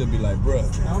nothing. I just be like, bro.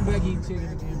 I'm back eating chicken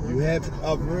again, bro. You happy?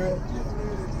 Oh, bro?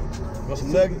 Want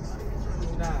some nuggets?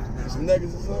 Nah. Some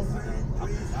nuggets or something? I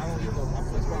don't even know.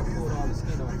 That's why I pulled all the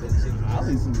skin off that chicken. I'll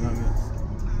eat some nuggets.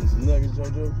 Get some nuggets,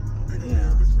 JoJo?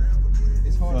 Yeah.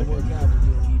 It's hard to work out when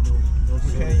you don't eat no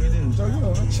Okay, it is. So, you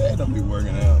know, Chad don't be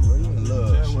working out, bro. You in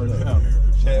love. Chad work out.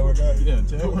 Chad work out? Yeah,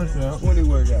 Chad works out. When he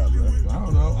work out, bro? I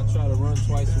don't know. I try to run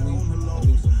twice a week. I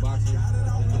do some boxing,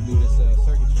 and I do this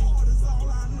circuit training.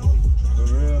 For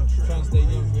real? I'm trying to stay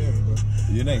young forever, bro.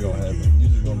 It ain't gonna happen. You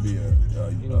just gonna be a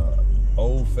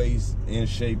old face, in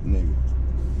shape nigga.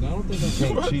 No, I don't think You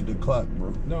can't cheat the clock,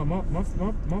 bro. No, my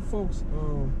folks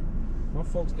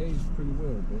age pretty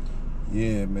well, bro.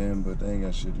 Yeah, man, but they ain't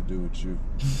got shit to do with you.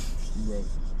 Bro.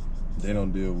 They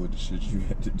don't deal with the shit you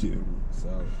have to deal with.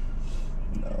 Sorry.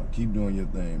 No, keep doing your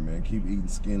thing, man. Keep eating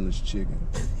skinless chicken.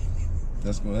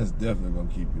 That's definitely gonna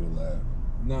keep you alive.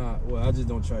 Nah, well, I just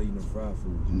don't try to eat no fried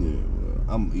food. Yeah, well,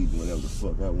 I'm eating whatever the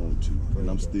fuck I want to, and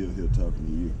I'm still here talking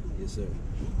to you. Yes, sir.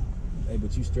 Hey,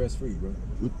 but you stress free, bro.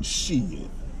 Shit.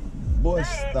 Boy,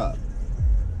 stop.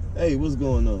 Hey, what's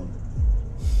going on?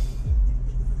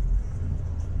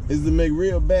 Is the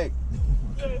McRib back?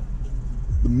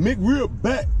 The McRib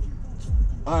back.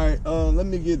 All right, let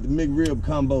me get the McRib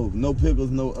combo. No pickles,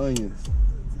 no onions.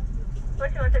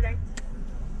 What you want to drink?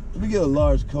 Let me get a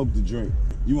large Coke to drink.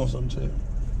 You want something, Chad?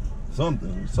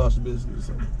 Something, sausage biscuit or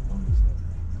something.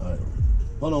 All right,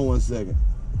 hold on 1 second.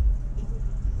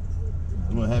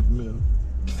 You want a Happy Meal?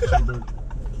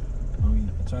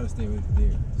 I try to stay away from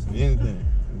dairy. So Anything.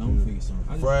 don't figure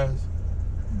something. Fries?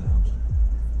 No.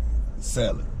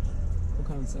 Salad. What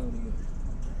kind of salad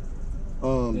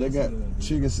you They got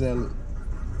chicken salad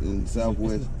in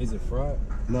Southwest. Is it fried?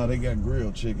 No, they got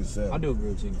grilled chicken salad. I do a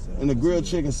grilled chicken salad. And a grilled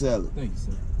chicken salad. Thank you,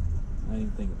 sir. I didn't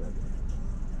even think about that.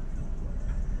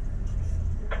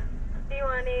 Do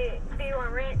you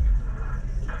want ranch?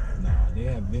 Nah, they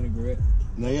have vinaigrette.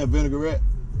 Now you have vinaigrette?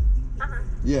 Uh-huh.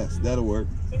 Yes, that'll work.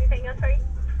 Anything else for you?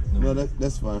 No,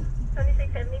 that's fine.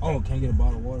 $26.70. Oh, can I get a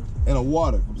bottle of water? And a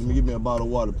water. Let me give me a bottle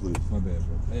of water, please. My bad,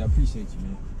 bro. Hey, I appreciate you,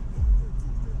 man.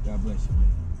 God bless you,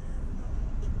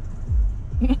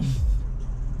 man.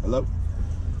 Hello?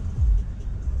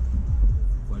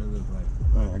 What it look like?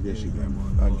 All right, I guess she got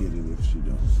one. I'll get it if she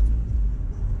don't.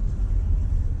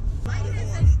 Why you didn't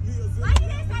say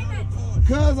that?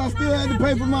 Because I still had to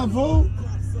pay for my food.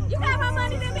 You got more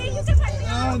money than me. You can pay for your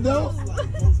I don't.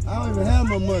 I don't even have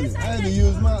my money. I had to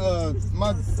use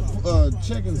my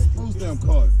checking food stamp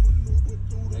card.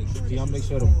 Hey, can y'all make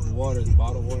sure the water is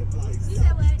bottled water? You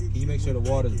said what? Can you make sure the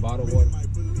water is bottled water?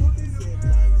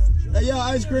 Hey, y'all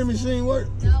ice cream machine work?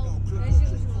 No.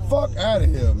 Fuck out of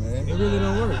here, man. It really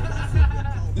don't work.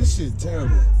 This shit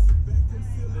terrible.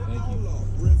 Thank you.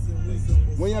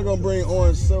 When y'all gonna bring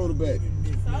orange soda back?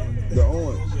 The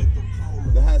orange.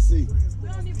 The high C.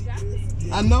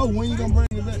 I know, when you gonna bring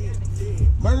it back?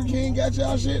 Burger King got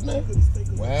y'all shit now?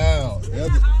 Wow.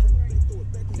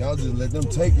 Y'all just let them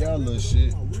take y'all little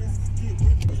shit.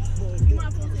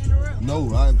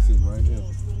 No, I'm sitting right here.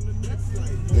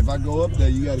 If I go up there,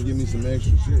 you gotta give me some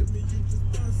extra shit.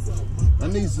 I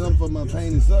need something for my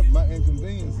pain and stuff, my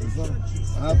inconvenience or something.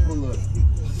 I'll pull up.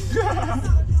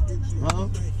 Huh?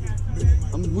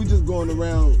 We just going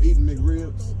around eating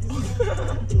McRibs.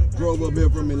 Drove up here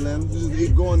from Atlanta.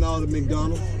 Just going to all the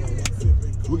McDonalds.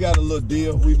 We got a little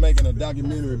deal. We making a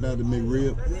documentary about the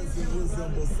McRib.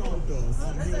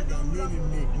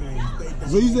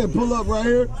 So you said pull up right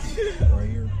here? Right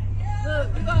here. Look,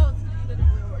 you go.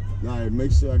 All right,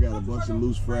 make sure I got a bunch of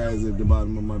loose fries at the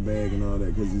bottom of my bag and all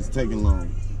that, because it's taking long.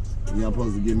 Y'all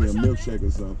supposed to give me a milkshake or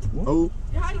something. Oh?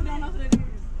 How you don't know who that is?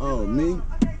 Oh, me?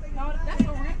 No, that's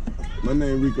a rip. My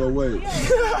name Rico Wade.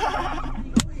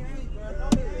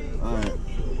 All right.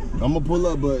 I'm going to pull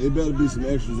up, but it better be some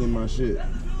extras in my shit.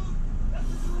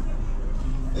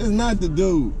 It's not the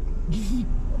dude.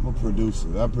 I'm a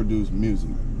producer. I produce music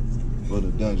for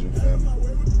the Dungeon family.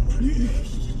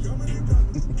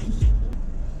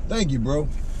 Thank you, bro.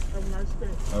 Have a nice day.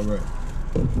 All right.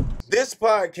 This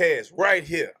podcast right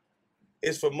here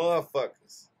is for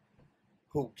motherfuckers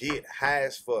who get high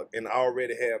as fuck and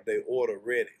already have their order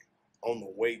ready on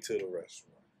the way to the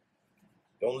restaurant.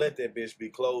 Don't let that bitch be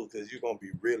closed, because you're going to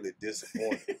be really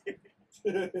disappointed.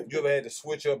 You ever had to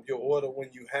switch up your order when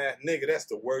you high? Nigga, that's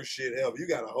the worst shit ever. You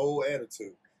got a whole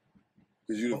attitude.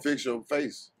 Because you done fix your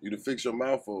face. You done fix your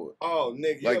mouth for it. Oh,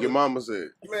 nigga. Like your mama said.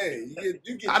 Man,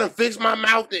 you get I done fixed my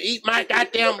mouth to eat my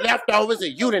goddamn leftovers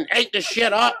and you done ate the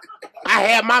shit up. I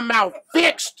had my mouth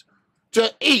fixed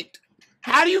to eat.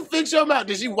 How do you fix your mouth?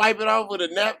 Did she wipe it off with a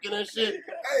napkin and shit?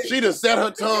 Hey. She done set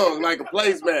her tongue like a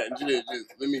placemat. And she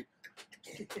done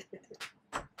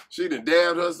she done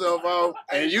dabbed herself off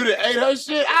and you done ate her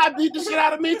shit. I beat the shit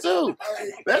out of me too.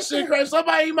 That shit crazy.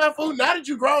 Somebody eat my food. Now that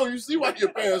you grown, you see why your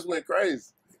parents went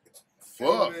crazy.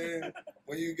 Fuck. Man,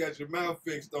 when you got your mouth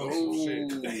fixed on some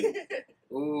shit.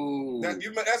 Ooh.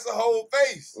 That's a whole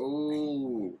face.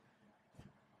 Ooh.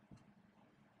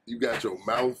 You got your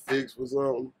mouth fixed for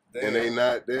something Damn. and they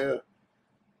not there.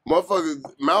 Motherfuckers,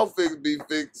 mouth fix be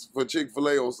fixed for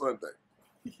Chick-fil-A on Sunday.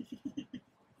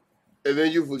 And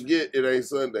then you forget it ain't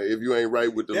Sunday if you ain't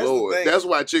right with the Lord. That's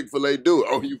why Chick-fil-A do it.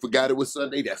 Oh, you forgot it was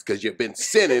Sunday? That's because you've been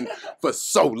sinning for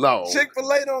so long.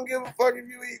 Chick-fil-A don't give a fuck if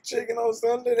you eat chicken on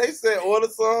Sunday. They said order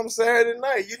some Saturday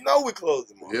night. You know we close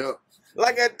them on. Yeah.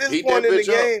 Like at this Heat point that in the bitch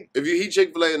up. game. If you heat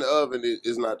Chick-fil-A in the oven,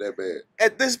 it's not that bad.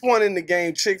 At this point in the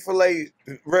game, Chick-fil-A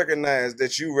recognize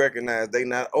that you recognize they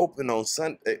not open on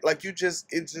Sunday. Like it's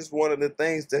just one of the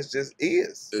things that just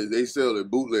is. They sell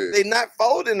it bootleg. They not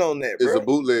folding on that, bro. It's a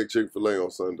bootleg Chick-fil-A on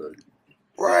Sunday.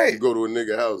 Right. You go to a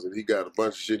nigga house and he got a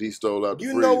bunch of shit he stole out the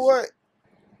freezer. You know what?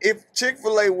 if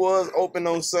Chick-fil-A was open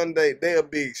on Sunday, they'll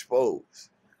be exposed.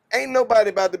 Ain't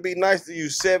nobody about to be nice to you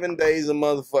 7 days a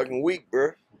motherfucking week,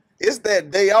 bro. It's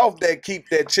that day off that keep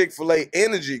that Chick-fil-A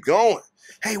energy going.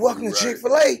 Hey, welcome to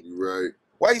Chick-fil-A. You right.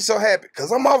 Why you so happy?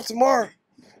 Because I'm off tomorrow.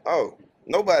 Oh,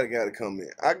 nobody got to come in.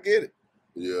 I get it.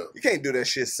 Yeah. You can't do that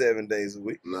shit 7 days a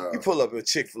week. Nah. You pull up at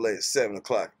Chick-fil-A at 7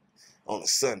 o'clock on a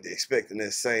Sunday expecting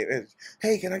that same energy.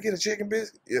 Hey, can I get a chicken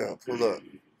biscuit? Yeah, pull up.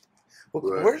 Well,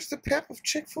 Right. where's the pep of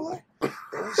Chick-fil-A?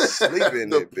 I'm sleeping in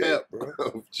The that bitch, pep bro.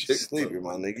 of Chick-fil-A. Sleeping,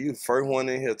 my nigga. You the first one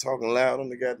in here talking loud on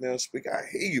the goddamn speaker. I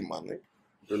hear you, my nigga.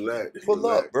 Relax. Pull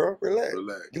relax, up, bro. Relax.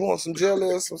 Relax. You want some jelly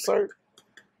or some syrup?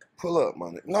 Pull up, my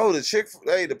nigga. No, the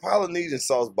Chick-fil-A, the Polynesian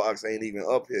sauce box ain't even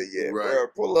up here yet, Right. bro.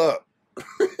 Pull up.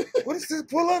 What is this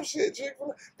pull up shit,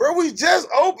 Chick-fil-A? Bro, we just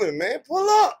open, man. Pull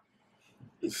up.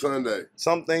 It's Sunday.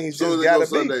 Some things As soon just as it goes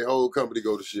gotta be. Sunday, whole company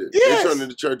go to shit. Yes. They turn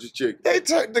into church's chicken. They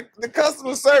turn the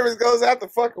customer service goes out the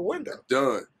fucking window.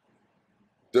 Done.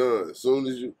 Done. As soon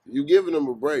as you giving them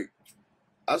a break.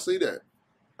 I see that.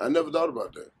 I never thought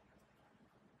about that.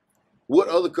 What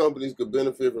other companies could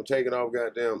benefit from taking off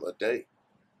goddamn a day?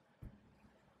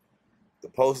 The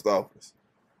post office.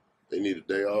 They need a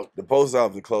day off. The post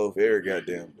office closed every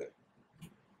goddamn day.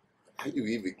 How you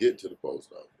even get to the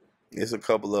post office? There's a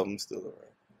couple of them still around.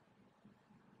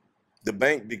 The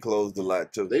bank be closed a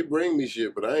lot too. They bring me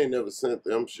shit, but I ain't never sent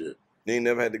them shit. You ain't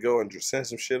never had to go and send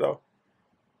some shit off?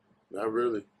 Not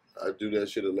really. I do that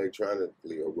shit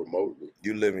electronically or remotely.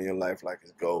 You living your life like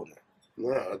it's golden.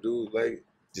 Nah, I do like,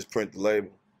 Just print the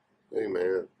label. hey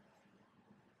man,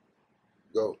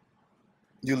 go.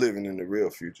 You living in the real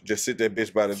future. Just sit that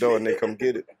bitch by the door and they come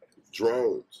get it.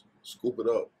 Drones, scoop it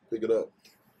up, pick it up.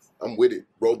 I'm with it.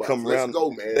 Robots, Come let's around.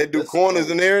 go, man. They do Let's corners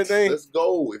go. and everything. Let's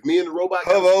go. If me and the robot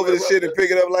Hover over the shit and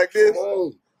pick it up like this. Come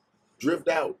on. Drift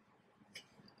out.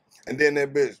 And then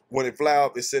that bitch, when it fly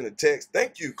up, it send a text.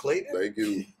 Thank you, Clayton. Thank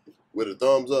you. With a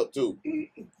thumbs up too.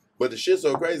 But the shit's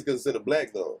so crazy because it's in a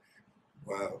black thumb.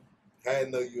 Wow. I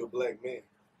didn't know you a black man.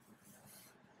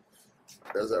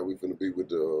 That's how we finna be with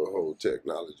the whole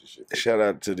technology shit. Shout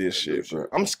out to this shit, bro.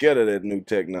 I'm scared of that new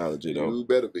technology, though. You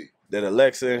better be. That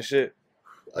Alexa and shit.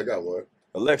 I got one.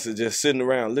 Alexa just sitting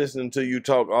around listening to you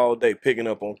talk all day, picking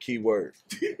up on keywords.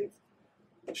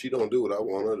 She don't do what I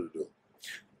want her to do.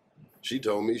 She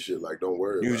told me shit like, don't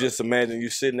worry You about just imagine you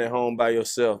sitting at home by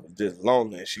yourself, just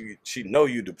lonely, and she know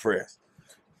you depressed.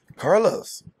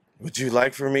 Karlous, would you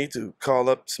like for me to call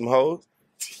up some hoes?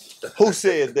 Who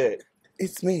said that?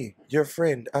 It's me, your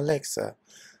friend, Alexa.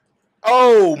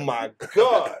 Oh my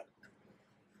God.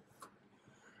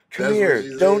 Come That's here, what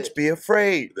she don't said. be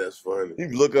afraid. That's funny. You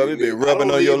look up, it be I rubbing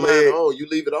don't on your leave mine leg. on. You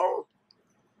leave it on?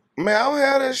 Man, I don't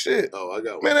have that shit. Oh, I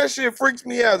got one. Man, that shit freaks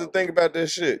me out to think about that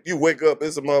shit. You wake up,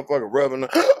 it's a motherfucker rubbing.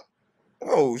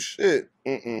 Oh shit.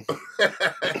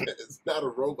 It's not a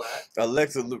robot.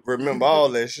 Alexa, remember all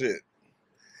that shit.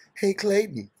 Hey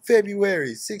Clayton,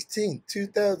 February 16th,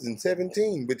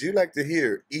 2017. Would you like to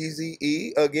hear Easy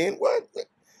E again? What?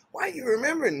 Why you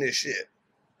remembering this shit?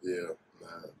 Yeah, nah.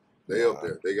 They up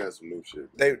there. They got some new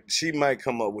shit. She might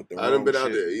come up with the I wrong done been shit.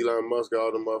 out there. Elon Musk,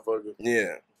 all them motherfuckers.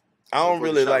 Yeah. I don't Motherfuckers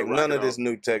really trying like to rock none it of this off.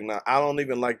 new technology. I don't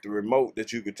even like the remote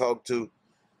that you could talk to.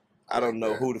 I don't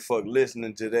know that. who the fuck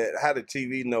listening to that. How did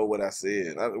TV know what I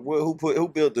said? Who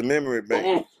built the memory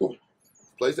bank?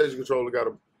 PlayStation controller got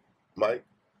a mic.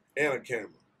 And a camera.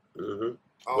 Mm-hmm.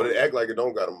 But it act like it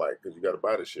don't got a mic because you got to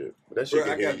buy the shit. But that shit Bro,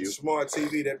 can I hear got the you smart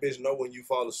TV. That bitch know when you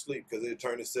fall asleep because it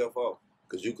turn itself off.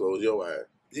 because you close your eyes.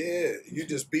 Yeah, you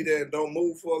just be there and don't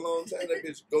move for a long time. That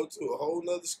bitch go to a whole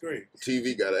nother screen.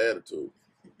 TV got an attitude.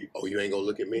 Oh, you ain't gonna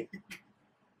look at me?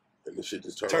 And the shit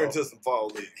just turn off. To some fall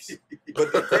leaves.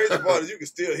 But the crazy part is you can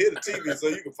still hear the TV so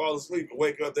you can fall asleep and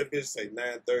wake up. That bitch say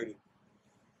 9:30.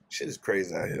 Shit is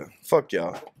crazy out here. Fuck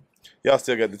y'all. Y'all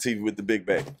still got the TV with the big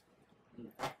back.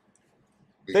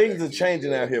 Big Things back are TV,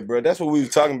 changing yeah. out here, bro. That's what we was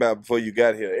talking about before you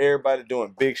got here. Everybody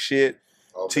doing big shit.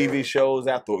 Oh, TV man. shows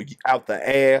out the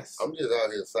ass. I'm just out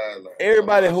here sideline.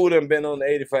 Everybody who done been on the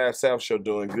 85 South show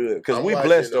doing good. Because I'm we watching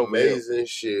blessed over here. amazing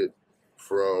shit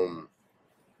from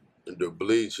the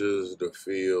bleachers, the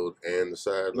field, and the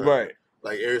sideline. Right.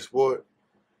 Like air sport,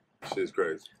 shit's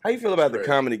crazy. How you feel about the Crazy.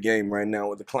 comedy game right now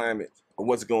with the climate or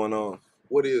what's going on?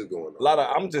 What is going on?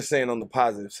 I'm just saying on the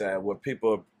positive side where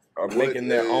people are What making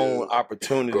their own is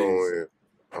opportunities. Going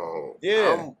on.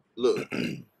 Yeah. Look,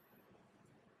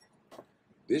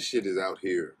 this shit is out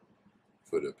here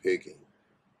for the picking.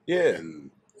 Yeah. And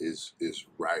it's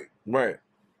right. Right.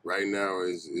 Right now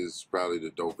is probably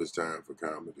the dopest time for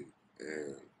comedy.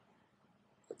 And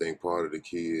I think part of the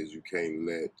key is you can't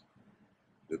let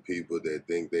the people that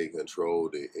think they control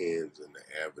the ends and the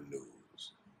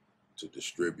avenues to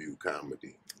distribute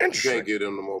comedy. You Interesting. can't give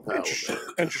them no more power, Interesting. man.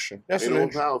 Interesting. That's Ain't an no more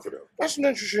interesting. power for them. That's an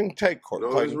interesting take, Clayton.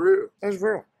 No, it's real. That's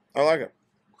real. I like it.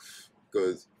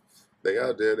 Because they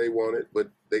out there, they want it, but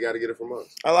they got to get it from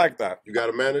us. I like that. You got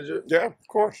a manager? Yeah, of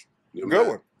course. Good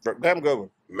one. Damn good one.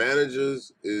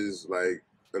 Managers is like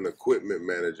an equipment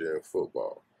manager in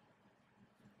football.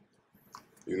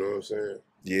 You know what I'm saying?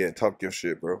 Yeah, talk your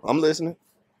shit, bro. I'm listening.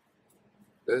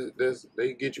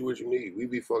 They get you what you need. We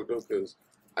be fucked up because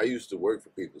I used to work for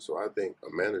people, so I think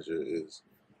a manager is,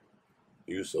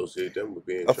 you associate them with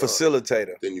being A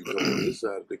facilitator. Then you come on this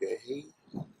side of the game, hey,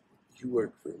 you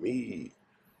work for me.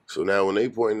 So now when they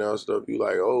point out stuff, you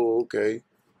like, oh, okay.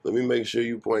 Let me make sure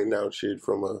you pointing out shit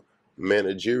from a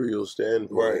managerial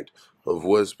standpoint of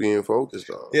what's being focused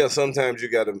on. Yeah, sometimes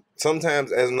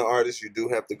sometimes as an artist, you do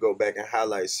have to go back and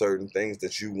highlight certain things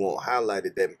that you want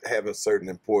highlighted that have a certain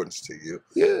importance to you.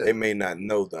 Yeah. They may not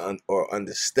know or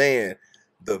understand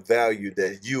the value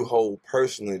that you hold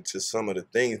personally to some of the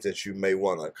things that you may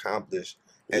want to accomplish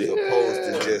as opposed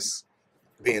to just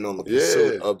being on the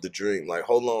pursuit of the dream. Like,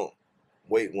 hold on,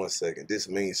 wait 1 second. This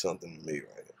means something to me right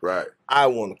now. Right. I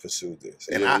want to pursue this.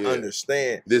 And I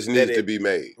understand. This needs to be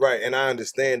made. Right. And I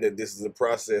understand that this is a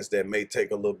process that may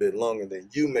take a little bit longer than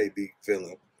you may be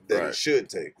feeling that it should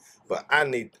take. But I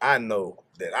know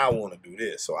that I want to do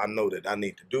this. So I know that I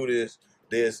need to do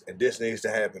this, and this needs to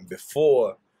happen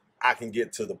before I can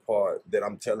get to the part that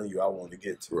I'm telling you I want to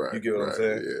get to. Right. You get what I'm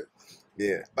saying? Yeah.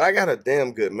 Yeah. But I got a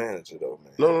damn good manager though,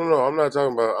 man. No. I'm not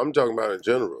talking about, I'm talking about in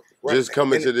general. Right. Just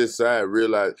coming to this side,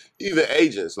 realize, even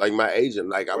agents, like my agent,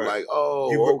 like I'm like,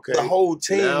 oh, okay. The whole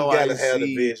team now gotta have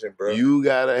the vision, bro. You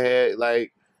gotta have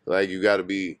like you gotta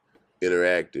be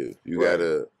interactive. You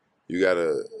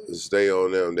gotta stay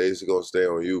on them. They just gonna stay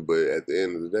on you. But at the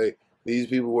end of the day, these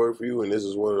people work for you, and this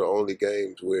is one of the only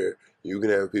games where you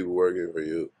can have people working for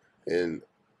you, and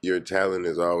your talent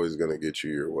is always gonna get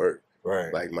you your work.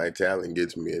 Right. Like my talent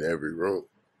gets me in every room.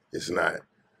 It's not,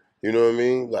 you know what I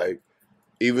mean? Like,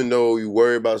 even though you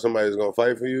worry about somebody's gonna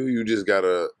fight for you, you just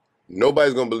gotta,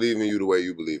 nobody's gonna believe in you the way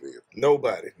you believe in you.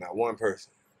 Nobody, not one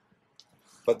person.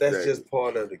 But that's just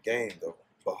part of the game though.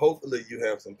 But hopefully you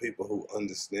have some people who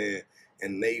understand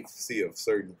and they see a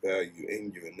certain value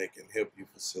in you and they can help you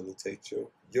facilitate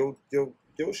your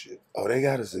shit. Oh, they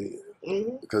gotta see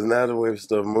it. Because now the way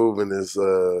stuff moving is,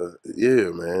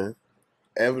 man.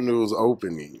 Avenues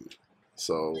opening.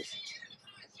 So,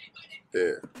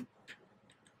 yeah.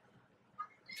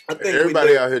 I think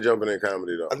everybody out here jumping in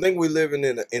comedy though. I think we're living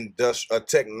in a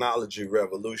technology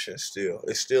revolution still.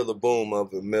 It's still the boom of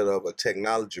the middle of a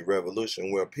technology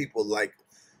revolution where people like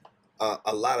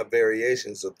a lot of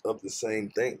variations of the same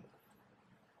thing.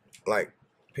 Like,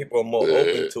 people are more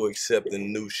open to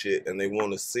accepting new shit, and they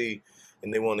want to see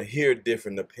and they want to hear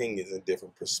different opinions and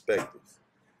different perspectives.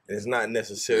 And it's not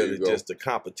necessarily just the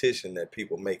competition that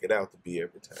people make it out to be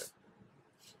every time.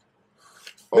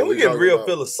 Man, we get real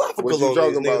philosophical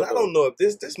on these niggas. I don't know if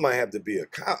this might have to be a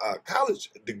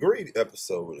college degree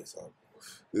episode or something.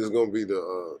 This is gonna be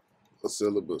the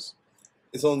syllabus.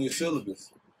 It's on your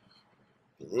syllabus.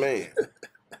 Man.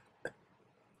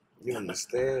 You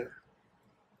understand?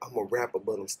 I'm a rapper,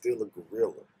 but I'm still a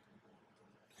gorilla.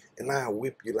 And I'll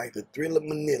whip you like the Thriller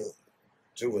Manila.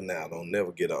 Juvenile don't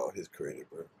never get all his credit,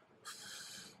 bro.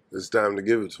 It's time to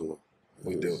give it to him.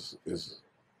 We do.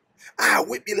 I'll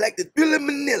whip you like the Thriller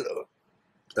Manila.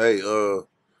 Hey,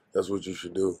 that's what you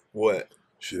should do. What? You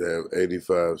should have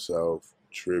 85 South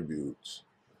tributes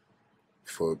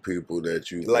for people that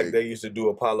you like they used to do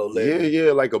Apollo Legend.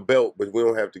 Yeah, like a belt, but we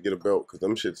don't have to get a belt because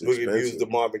them shit's expensive. We could use the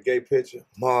Marvin Gaye picture.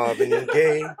 Marvin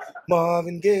Gaye,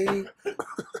 Marvin Gaye,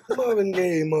 Marvin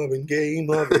Gaye, Marvin Gaye,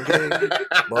 Marvin Gaye,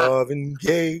 Marvin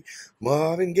Gaye,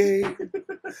 Marvin Gaye,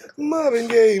 Marvin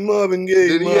Gaye, Marvin Gaye.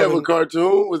 Did he have a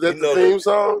cartoon? Was that the theme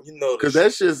song? You know, because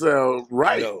that shit sound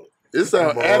right. You know, it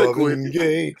sound adequate.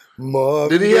 Gaye,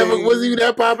 Marvin Did he have was he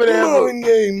that popular? Marvin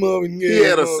Gaye, Marvin Gaye. He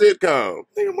had a sitcom.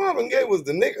 Nigga, Marvin Gaye was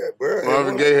the nigga, bro.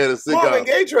 Marvin Gaye had a sitcom. Marvin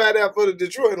Gaye tried out for the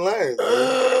Detroit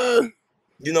Lions.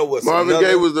 You know what? Marvin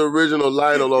Gaye was the original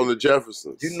Lionel on the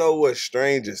Jeffersons. You know what's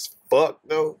strange as fuck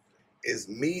though? Is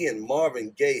me and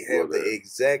Marvin Gaye have the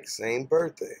exact same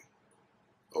birthday.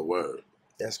 Oh, word.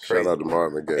 That's crazy. Shout out to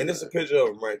Marvin Gaye. And it's a picture of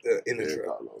him right there in the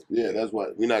truck. Yeah, that's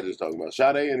what we're not just talking about.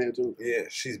 Sade in here too. Yeah,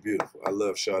 she's beautiful. I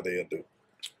love Sade. I do.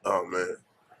 Oh man,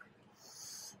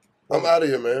 I'm out of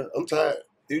here, man. I'm tired.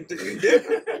 You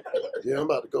different? Yeah, I'm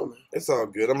about to go, man. It's all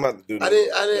good. I'm about to do this. I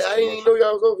didn't even know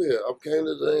y'all was over here. I came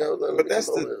to the thing. I was like, but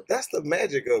that's the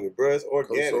magic of it, bro. It's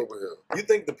organic. Come over here. You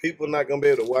think the people not gonna be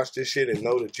able to watch this shit and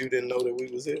know that you didn't know that we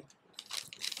was here?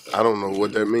 I don't know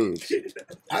what that means.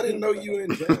 I didn't know you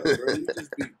in jail, bro. You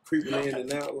just be creeping in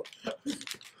and out.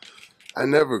 I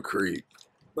never creep.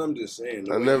 I'm just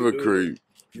saying. I never creep.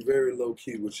 You're very low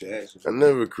key with your actions. I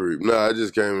never creep. No, I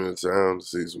just came into town to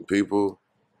see some people.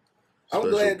 I'm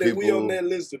glad that we on that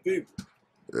list of people.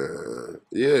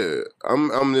 Yeah,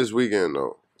 I'm this weekend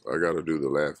though. I got to do the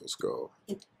Laughing Skull.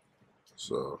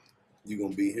 So. You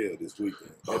gonna be here this weekend?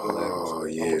 Oh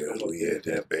yeah, we had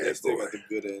that bad still boy. got the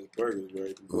good ass burgers,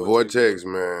 right? Vortex,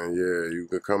 man. Yeah, you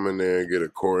can come in there and get a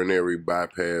coronary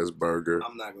bypass burger.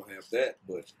 I'm not gonna have that,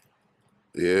 but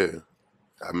yeah,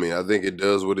 I mean, I think it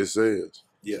does what it says.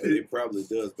 Yeah, it probably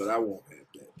does, but I won't have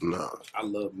that. Nah. I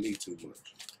love me too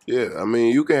much. Yeah, I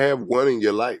mean, you can have one in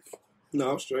your life.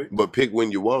 No, I'm straight. But pick when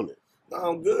you want it. No,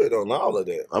 I'm good on all of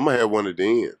that. I'm gonna have one at the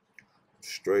end.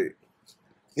 Straight.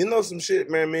 You know some shit,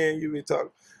 man, me and you be talking.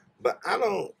 But I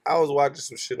was watching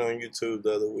some shit on YouTube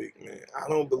the other week, man. I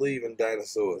don't believe in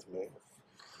dinosaurs, man.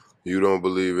 You don't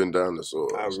believe in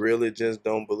dinosaurs? I really just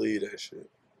don't believe that shit.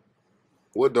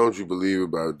 What don't you believe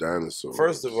about dinosaurs?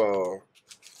 First of all,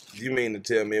 you mean to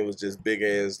tell me it was just big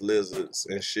ass lizards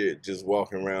and shit just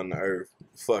walking around the earth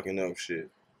fucking up shit?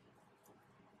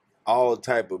 All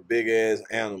type of big ass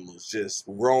animals just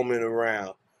roaming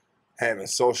around, having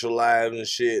social lives and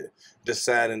shit,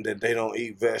 deciding that they don't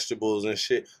eat vegetables and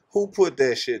shit. Who put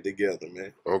that shit together,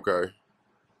 man? Okay.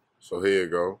 So here you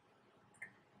go.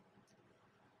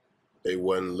 They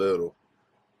wasn't little.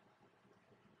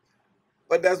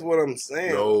 But that's what I'm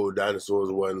saying. No,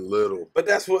 dinosaurs wasn't little. But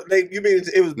that's what you mean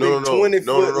it was big 20-foot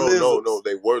lizards? No,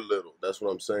 they were little. That's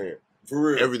what I'm saying. For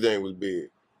real. Everything was big.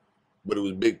 But it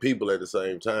was big people at the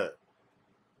same time.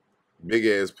 Big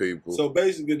ass people. So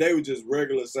basically they were just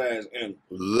regular size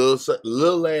animals.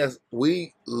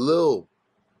 Little.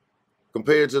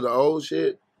 Compared to the old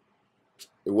shit,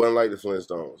 it wasn't like the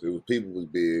Flintstones. It was people was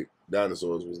big,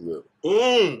 dinosaurs was little.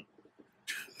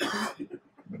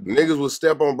 Niggas would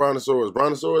step on brontosaurus.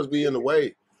 Brontosaurus be in the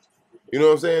way. You know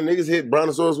what I'm saying? Niggas hit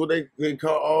brontosaurus what they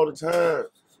caught all the time.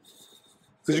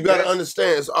 Because you got to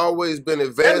understand, it's always been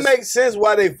advanced. That makes sense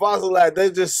why they fossilized. They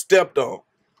just stepped on.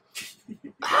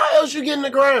 How else you get in the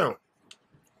ground?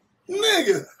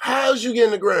 Nigga. How else you get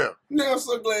in the ground? Now I'm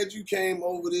so glad you came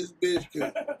over this bitch.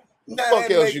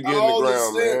 Fuck else you get in the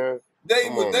ground, man? They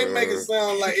make it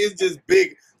sound like it's just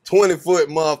big 20-foot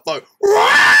motherfucker.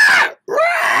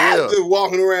 Yeah. Just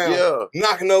walking around,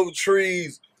 knocking over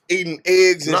trees, eating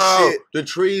eggs and shit. The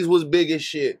trees was big as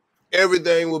shit.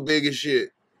 Everything was big as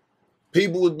shit.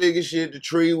 People was big as shit. The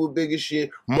tree was big as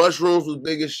shit. Mushrooms was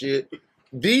big as shit.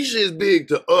 These shit's big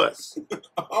to us.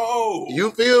 Oh.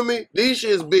 You feel me? These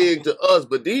shit's big to us,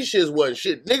 but these shits wasn't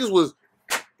shit. Niggas was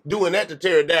doing that to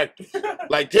pterodactyls.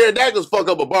 Like pterodactyls fuck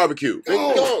up a barbecue. Come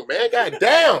on, man. God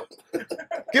damn.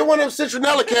 Get one of them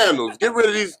citronella candles. Get rid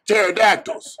of these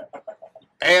pterodactyls.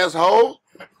 Asshole.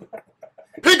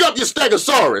 Pick up your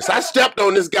stegosaurus. I stepped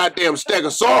on this goddamn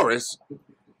stegosaurus.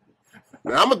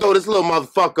 Now I'm gonna throw this little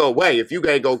motherfucker away if you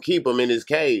ain't gonna keep him in his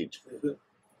cage.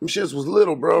 Them shits was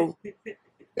little, bro.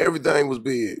 Everything was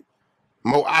big.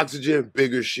 More oxygen,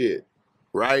 bigger shit.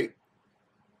 Right?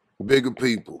 Bigger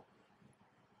people.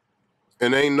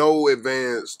 And ain't no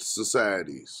advanced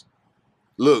societies.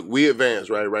 Look, we advanced,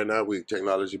 right? Right now, we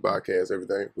technology, podcast,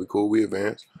 everything. We cool, we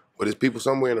advanced. But there's people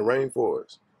somewhere in the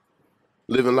rainforest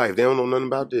living life. They don't know nothing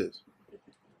about this.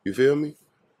 You feel me?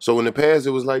 So in the past,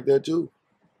 it was like that too.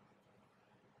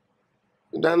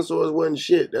 The dinosaurs wasn't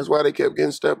shit. That's why they kept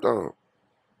getting stepped on.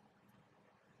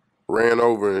 Ran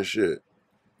over and shit.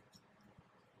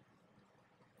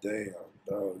 Damn,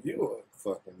 dog. You are a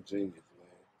fucking genius, man.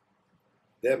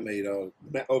 That made all...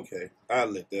 Okay, I'll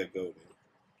let that go then.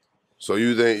 So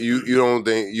you think you don't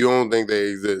think they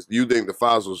exist? You think the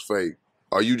fossils fake?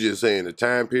 Are you just saying the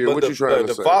time period? But what you trying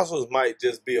to say? The fossils might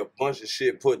just be a bunch of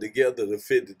shit put together to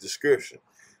fit the description.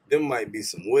 There might be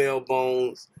some whale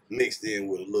bones mixed in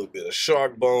with a little bit of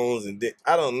shark bones, and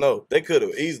I don't know. They could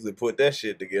have easily put that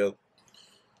shit together.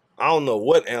 I don't know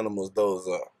what animals those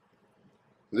are.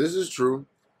 This is true.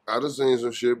 I done seen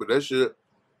some shit, but that shit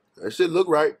look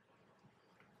right.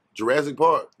 Jurassic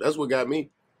Park. That's what got me.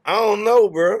 I don't know,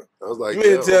 bro. I was like, you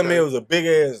mean to tell me it was a big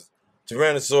ass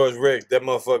Tyrannosaurus Rex? That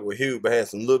motherfucker was huge, but had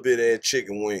some little bit ass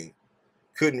chicken wing.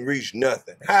 Couldn't reach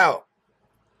nothing. How?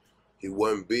 He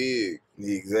wasn't big.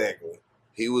 Exactly.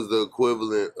 He was the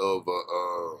equivalent of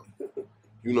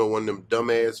one of them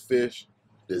dumbass fish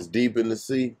that's deep in the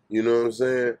sea. You know what I'm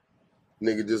saying?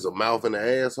 Nigga, just a mouth and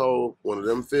an asshole. One of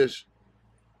them fish.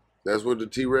 That's what the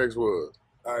T-Rex was.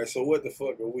 All right, so what the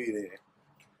fuck are we then?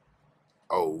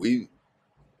 Oh, we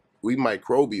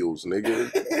microbials,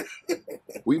 nigga.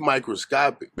 We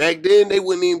microscopic. Back then, they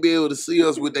wouldn't even be able to see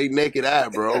us with their naked eye,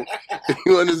 bro.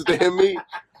 You understand me?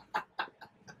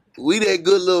 We that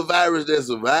good little virus that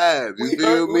survived. You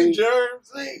feel me? We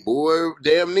germs, boy,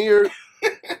 damn near.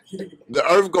 The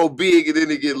earth go big and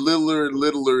then it get littler and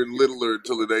littler and littler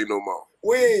until it ain't no more.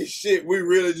 We ain't shit. We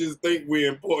really just think we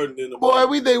important in the Boy, moment.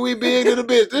 we think we big in the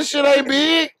bitch. This shit ain't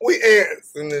big. We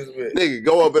ants in this bitch. Nigga,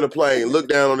 go up in a plane, look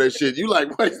down on that shit. You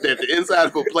like, what is that? The inside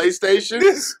of a PlayStation?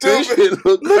 This This stupid. shit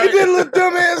look Look at crazy. that little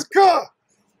dumbass car.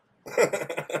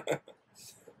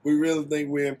 We really think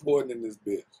we're important in this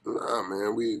bitch. Nah,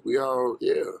 man, we all,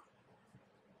 yeah.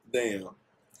 Damn.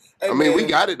 I Hey, mean, we man,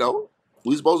 got it, though.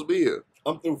 We supposed to be here.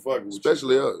 I'm through fucking with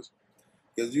Especially us.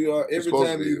 Because you are every supposed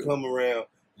time to be you here. come around,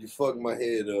 you fuck my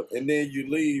head up, and then you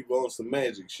leave on some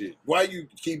magic shit. Why you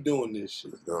keep doing this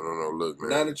shit? No, look, man.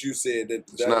 Now that you said that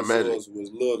the It's not magic. dinosaurs was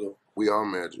little, We all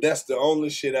magic. that's the only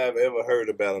shit I've ever heard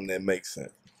about them that makes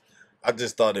sense. I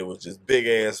just thought it was just big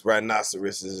ass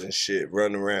rhinoceroses and shit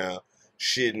running around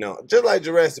shitting on, just like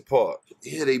Jurassic Park.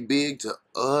 Yeah, they big to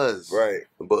us. Right.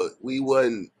 But we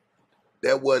wasn't,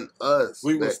 that wasn't us.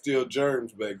 We were That- still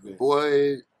germs back then.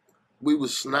 Boy, we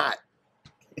was snot.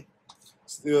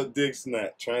 Still dick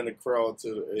snot trying to crawl to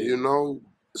the edge. You know,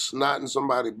 snotting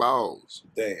somebody's balls.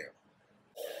 Damn.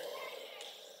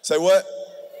 Say what?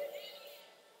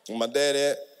 Where my dad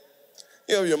at?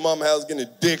 You know your mama house getting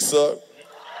a dick sucked.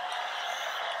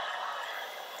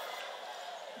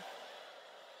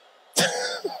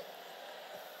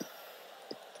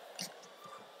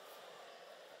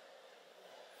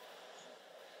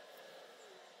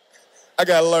 I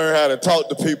gotta learn how to talk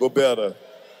to people better.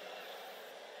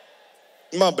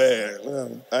 My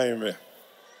bad. I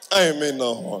ain't mean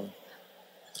no harm.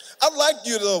 I like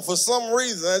you though for some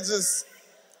reason.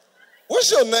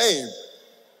 What's your name?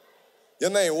 Your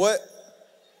name what?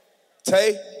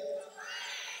 Tay?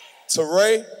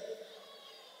 Teray?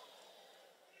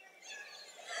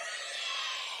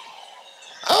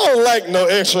 I don't like no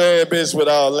extra ass bitch with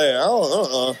all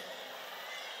that.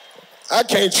 I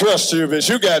can't trust you, bitch.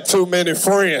 You got too many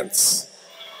friends.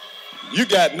 You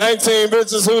got 19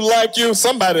 bitches who like you.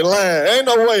 Somebody lying. Ain't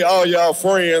no way all y'all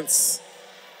friends.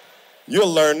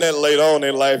 You'll learn that later on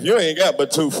in life. You ain't got but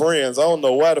 2 friends. I don't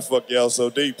know why the fuck y'all so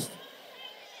deep.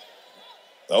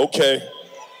 Okay.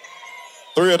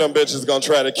 3 of them bitches gonna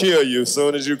try to kill you as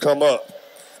soon as you come up.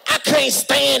 I can't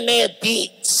stand that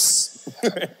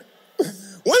bitch.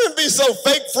 Women be so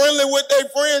fake friendly with their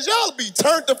friends. Y'all be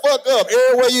turned the fuck up.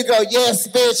 Everywhere you go, yes,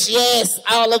 bitch, yes,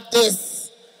 all of this.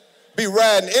 Be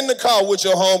riding in the car with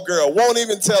your homegirl. Won't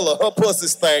even tell her pussy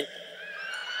stank.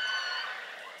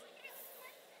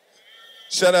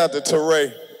 Shout out to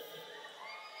Teray,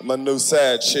 my new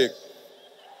side chick.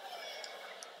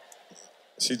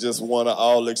 She just won an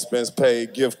all expense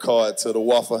paid gift card to the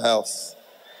Waffle House.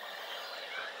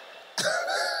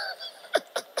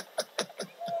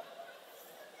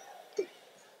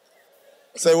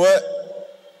 Say what?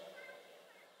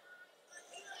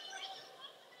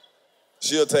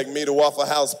 She'll take me to Waffle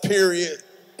House, period.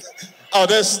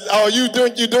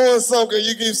 You doing something,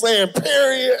 you keep saying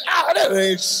period. That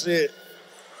ain't shit.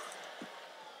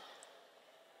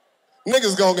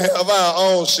 Niggas gonna have our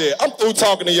own shit. I'm through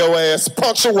talking to your ass.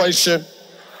 Punctuation.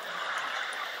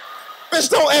 Bitch,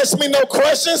 don't ask me no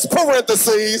questions.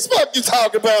 Parentheses. Fuck you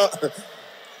talking about?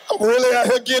 I'm really out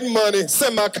here getting money.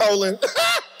 Semicolon.